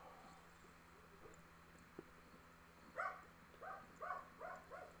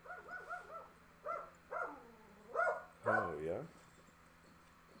 Oh, yeah?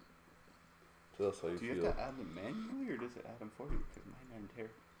 So that's how you Do you feel. have to add them manually or does it add them for you? Because mine aren't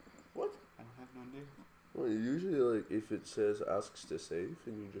here. What? I don't have none there. Well, usually, like, if it says asks to save,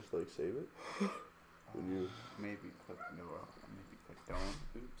 and you just, like, save it. When you... Maybe click no. Maybe click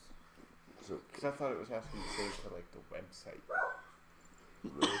don't. Oops. So, Because I thought it was asking to save to like the website. No,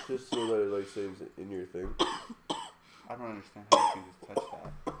 it's just so that it like saves it in your thing. I don't understand how you can just touch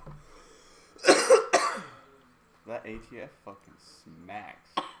that. That ATF fucking smacks.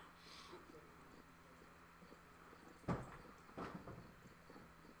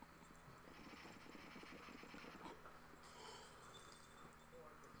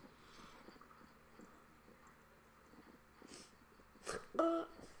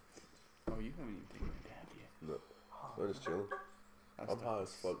 Oh, you haven't even taken your dab yet. No, I'm just chilling. I'm high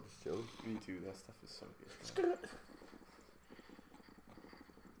as fuck, just chilling. Me too. That stuff is so good.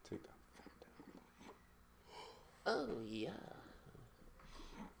 Take that. Oh, yeah.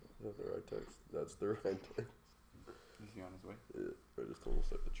 Is that the right text? That's the right text. Is he on his way? Yeah, I just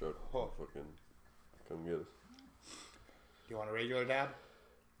almost like the truck. Oh. Fucking come get us. You want a regular dab?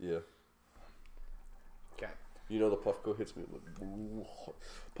 Yeah. Okay. You know the Puffco hits me like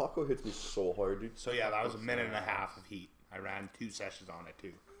Puffco hits me so hard, dude. So yeah, that was a minute and a half of heat. I ran 2 sessions on it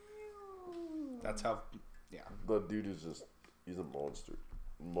too. That's how. Yeah. That dude is just—he's a monster.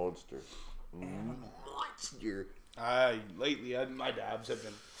 Monster. Lately, my dabs have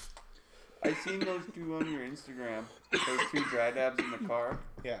been. I seen those two on your Instagram. Those 2 dry dabs in the car.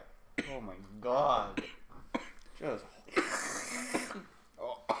 Yeah. Oh my god. Just.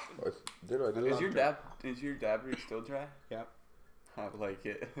 Did I do Is that? your dab rig still dry? Yeah. I like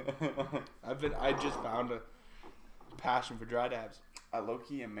it. I just found a passion for dry dabs. I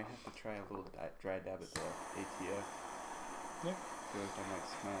low-key, I may have to try a little dry dab at the ATF. Yeah. I feel like I might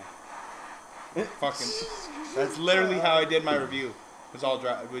smash. Fucking. That's literally how I did my review. It was all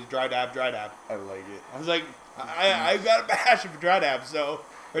dry. It was dry dab, dry dab. I like it. I was like, I've got a passion for dry dabs, so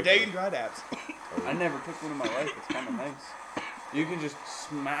we're taking dry dabs. I never took one in my life. It's kind of nice. You can just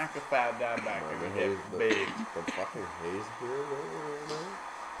smack a fat dab back in the hip, big. The fucking haze here right now.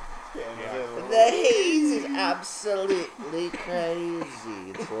 The haze is absolutely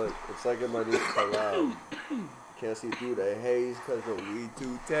crazy. It's like in my new collab. Can't see through the haze because the weed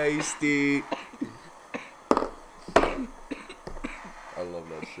too tasty. I love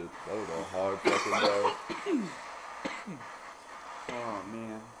that shit. That was a hard fucking day. Oh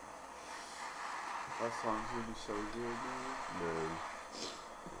man, that song's gonna be so good, Man.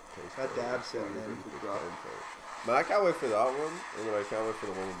 That dab set, man. Man, I can't wait for that one, and then I can't wait for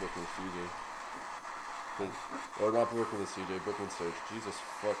the one with Brooklyn CJ. Or not Brooklyn CJ, Brooklyn Sesh. Jesus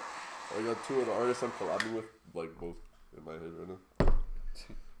fuck. I got 2 of the artists I'm collabing with, like both in my head right now.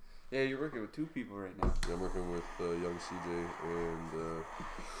 Yeah, you're working with 2 people right now. Yeah, I'm working with young CJ and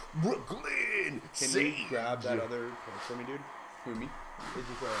Brooklyn. Can you grab that other part for me, dude? Who, me? It's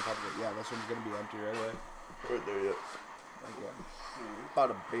just right on top of it. Yeah, this one's gonna be empty right away. Right there, yeah. Okay.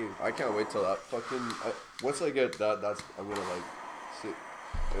 Bada bing. I can't wait till that fucking. Once I get that, I'm gonna like sit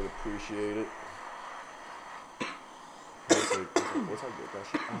and appreciate it. Once I get that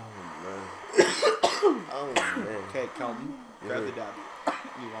shit. Oh man. Oh man. Okay, Kelton, grab the dab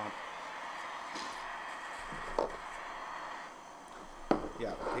you want.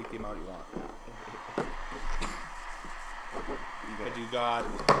 Yeah, take the amount you want. And you got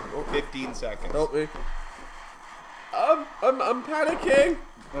 15 seconds. Help me. I'm panicking.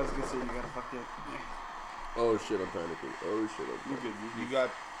 I was gonna say you gotta fuck it. Oh shit, I'm panicking. Oh shit, I'm panicking. You got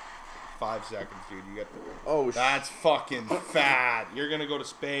 5 seconds, dude. You got. Oh shit. That's fucking fat. You're gonna go to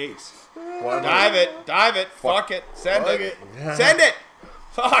space. Why Dive it. Fuck it. Send it. Send it.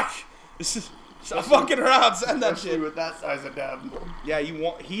 Fuck. This is. Stop fucking around. Send that shit. With that size of dab. Yeah, you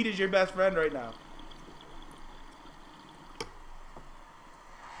want heat is your best friend right now.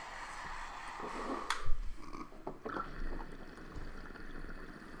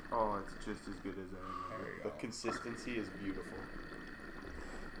 Oh, it's just as good as anything. The consistency is beautiful.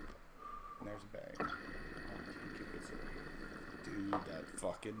 And there's a bag. Dude, that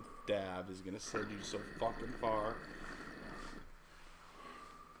fucking dab is gonna send you so fucking far.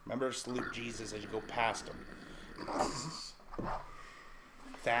 Remember to salute Jesus as you go past him.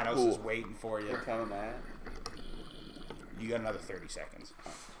 Thanos is waiting for you. What time am I at? You got another 30 seconds.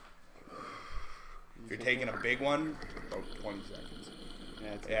 If you're taking a big one, about 20 seconds.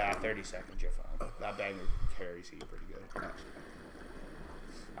 Yeah, 30 seconds, you're fine. That banger carries heat pretty good.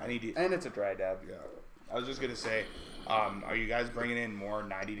 I need to. And it's a dry dab. Yeah. I was just gonna say, are you guys bringing in more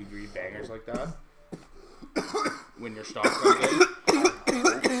 90-degree bangers like that when your stock comes in?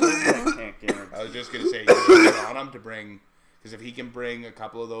 Can't guarantee. I was just gonna say, you want him to bring, because if he can bring a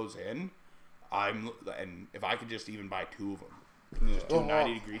couple of those in, and if I could just even buy 2 of them, just 2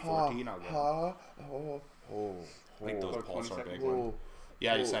 90-degree 14, I'll go. Like those pulsar big ones.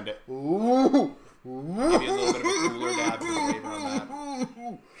 Yeah, you send it. Give you a little bit of a cooler dab for flavor on that.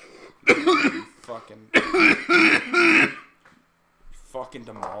 fucking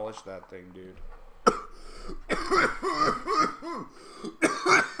demolished that thing, dude.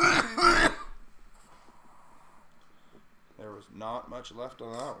 There was not much left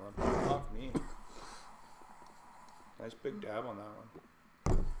on that one. Fuck me. Nice big dab on that one.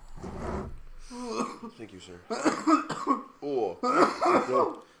 Thank you, sir. Oh.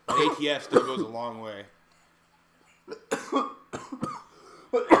 No. The ATF still goes a long way.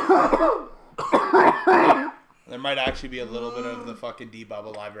 There might actually be a little bit of the fucking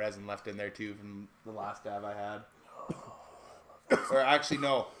D-Bubble live resin left in there too from the last dab I had. Or actually,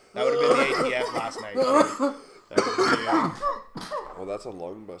 no. That would have been the ATF last night. Well, that's a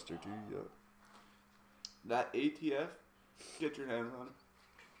lung buster too, yeah. That ATF, get your hands on it.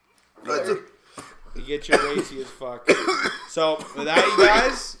 You get your racy as fuck. So, with that, you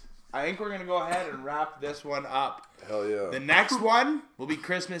guys, I think we're going to go ahead and wrap this one up. Hell yeah. The next one will be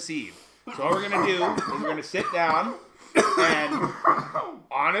Christmas Eve. So what we're going to do is we're going to sit down and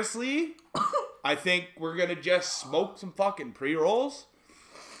honestly, I think we're going to just smoke some fucking pre-rolls.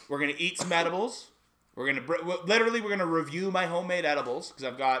 We're going to eat some edibles. We're going to review my homemade edibles because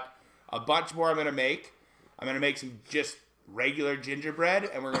I've got a bunch more I'm going to make. I'm going to make some just regular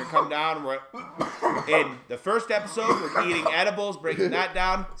gingerbread, and we're going to come down and in the first episode, we're eating edibles, breaking that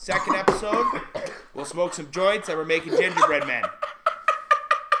down. Second episode, we'll smoke some joints, and we're making gingerbread men.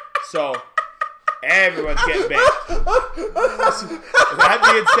 So, everyone's getting baked. That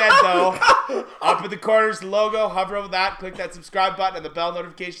being said, though, up in the corner is the logo. Hover over that, click that subscribe button and the bell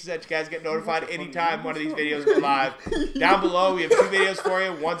notification so that you guys get notified anytime one of these videos goes live. Down below, we have 2 videos for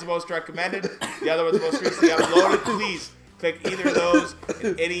you. One's the most recommended. The other one's the most recently uploaded. Please click either of those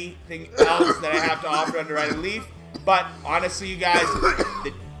and anything else that I have to offer under Red and Leaf. But honestly, you guys,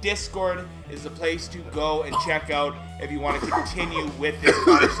 the Discord is the place to go and check out if you want to continue with this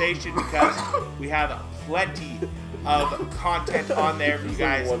conversation because we have plenty of content on there for you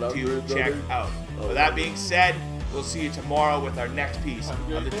guys to check out. With that being said, we'll see you tomorrow with our next piece of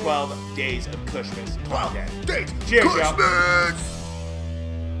the 12 Days of Kushmas content. Cheers, y'all.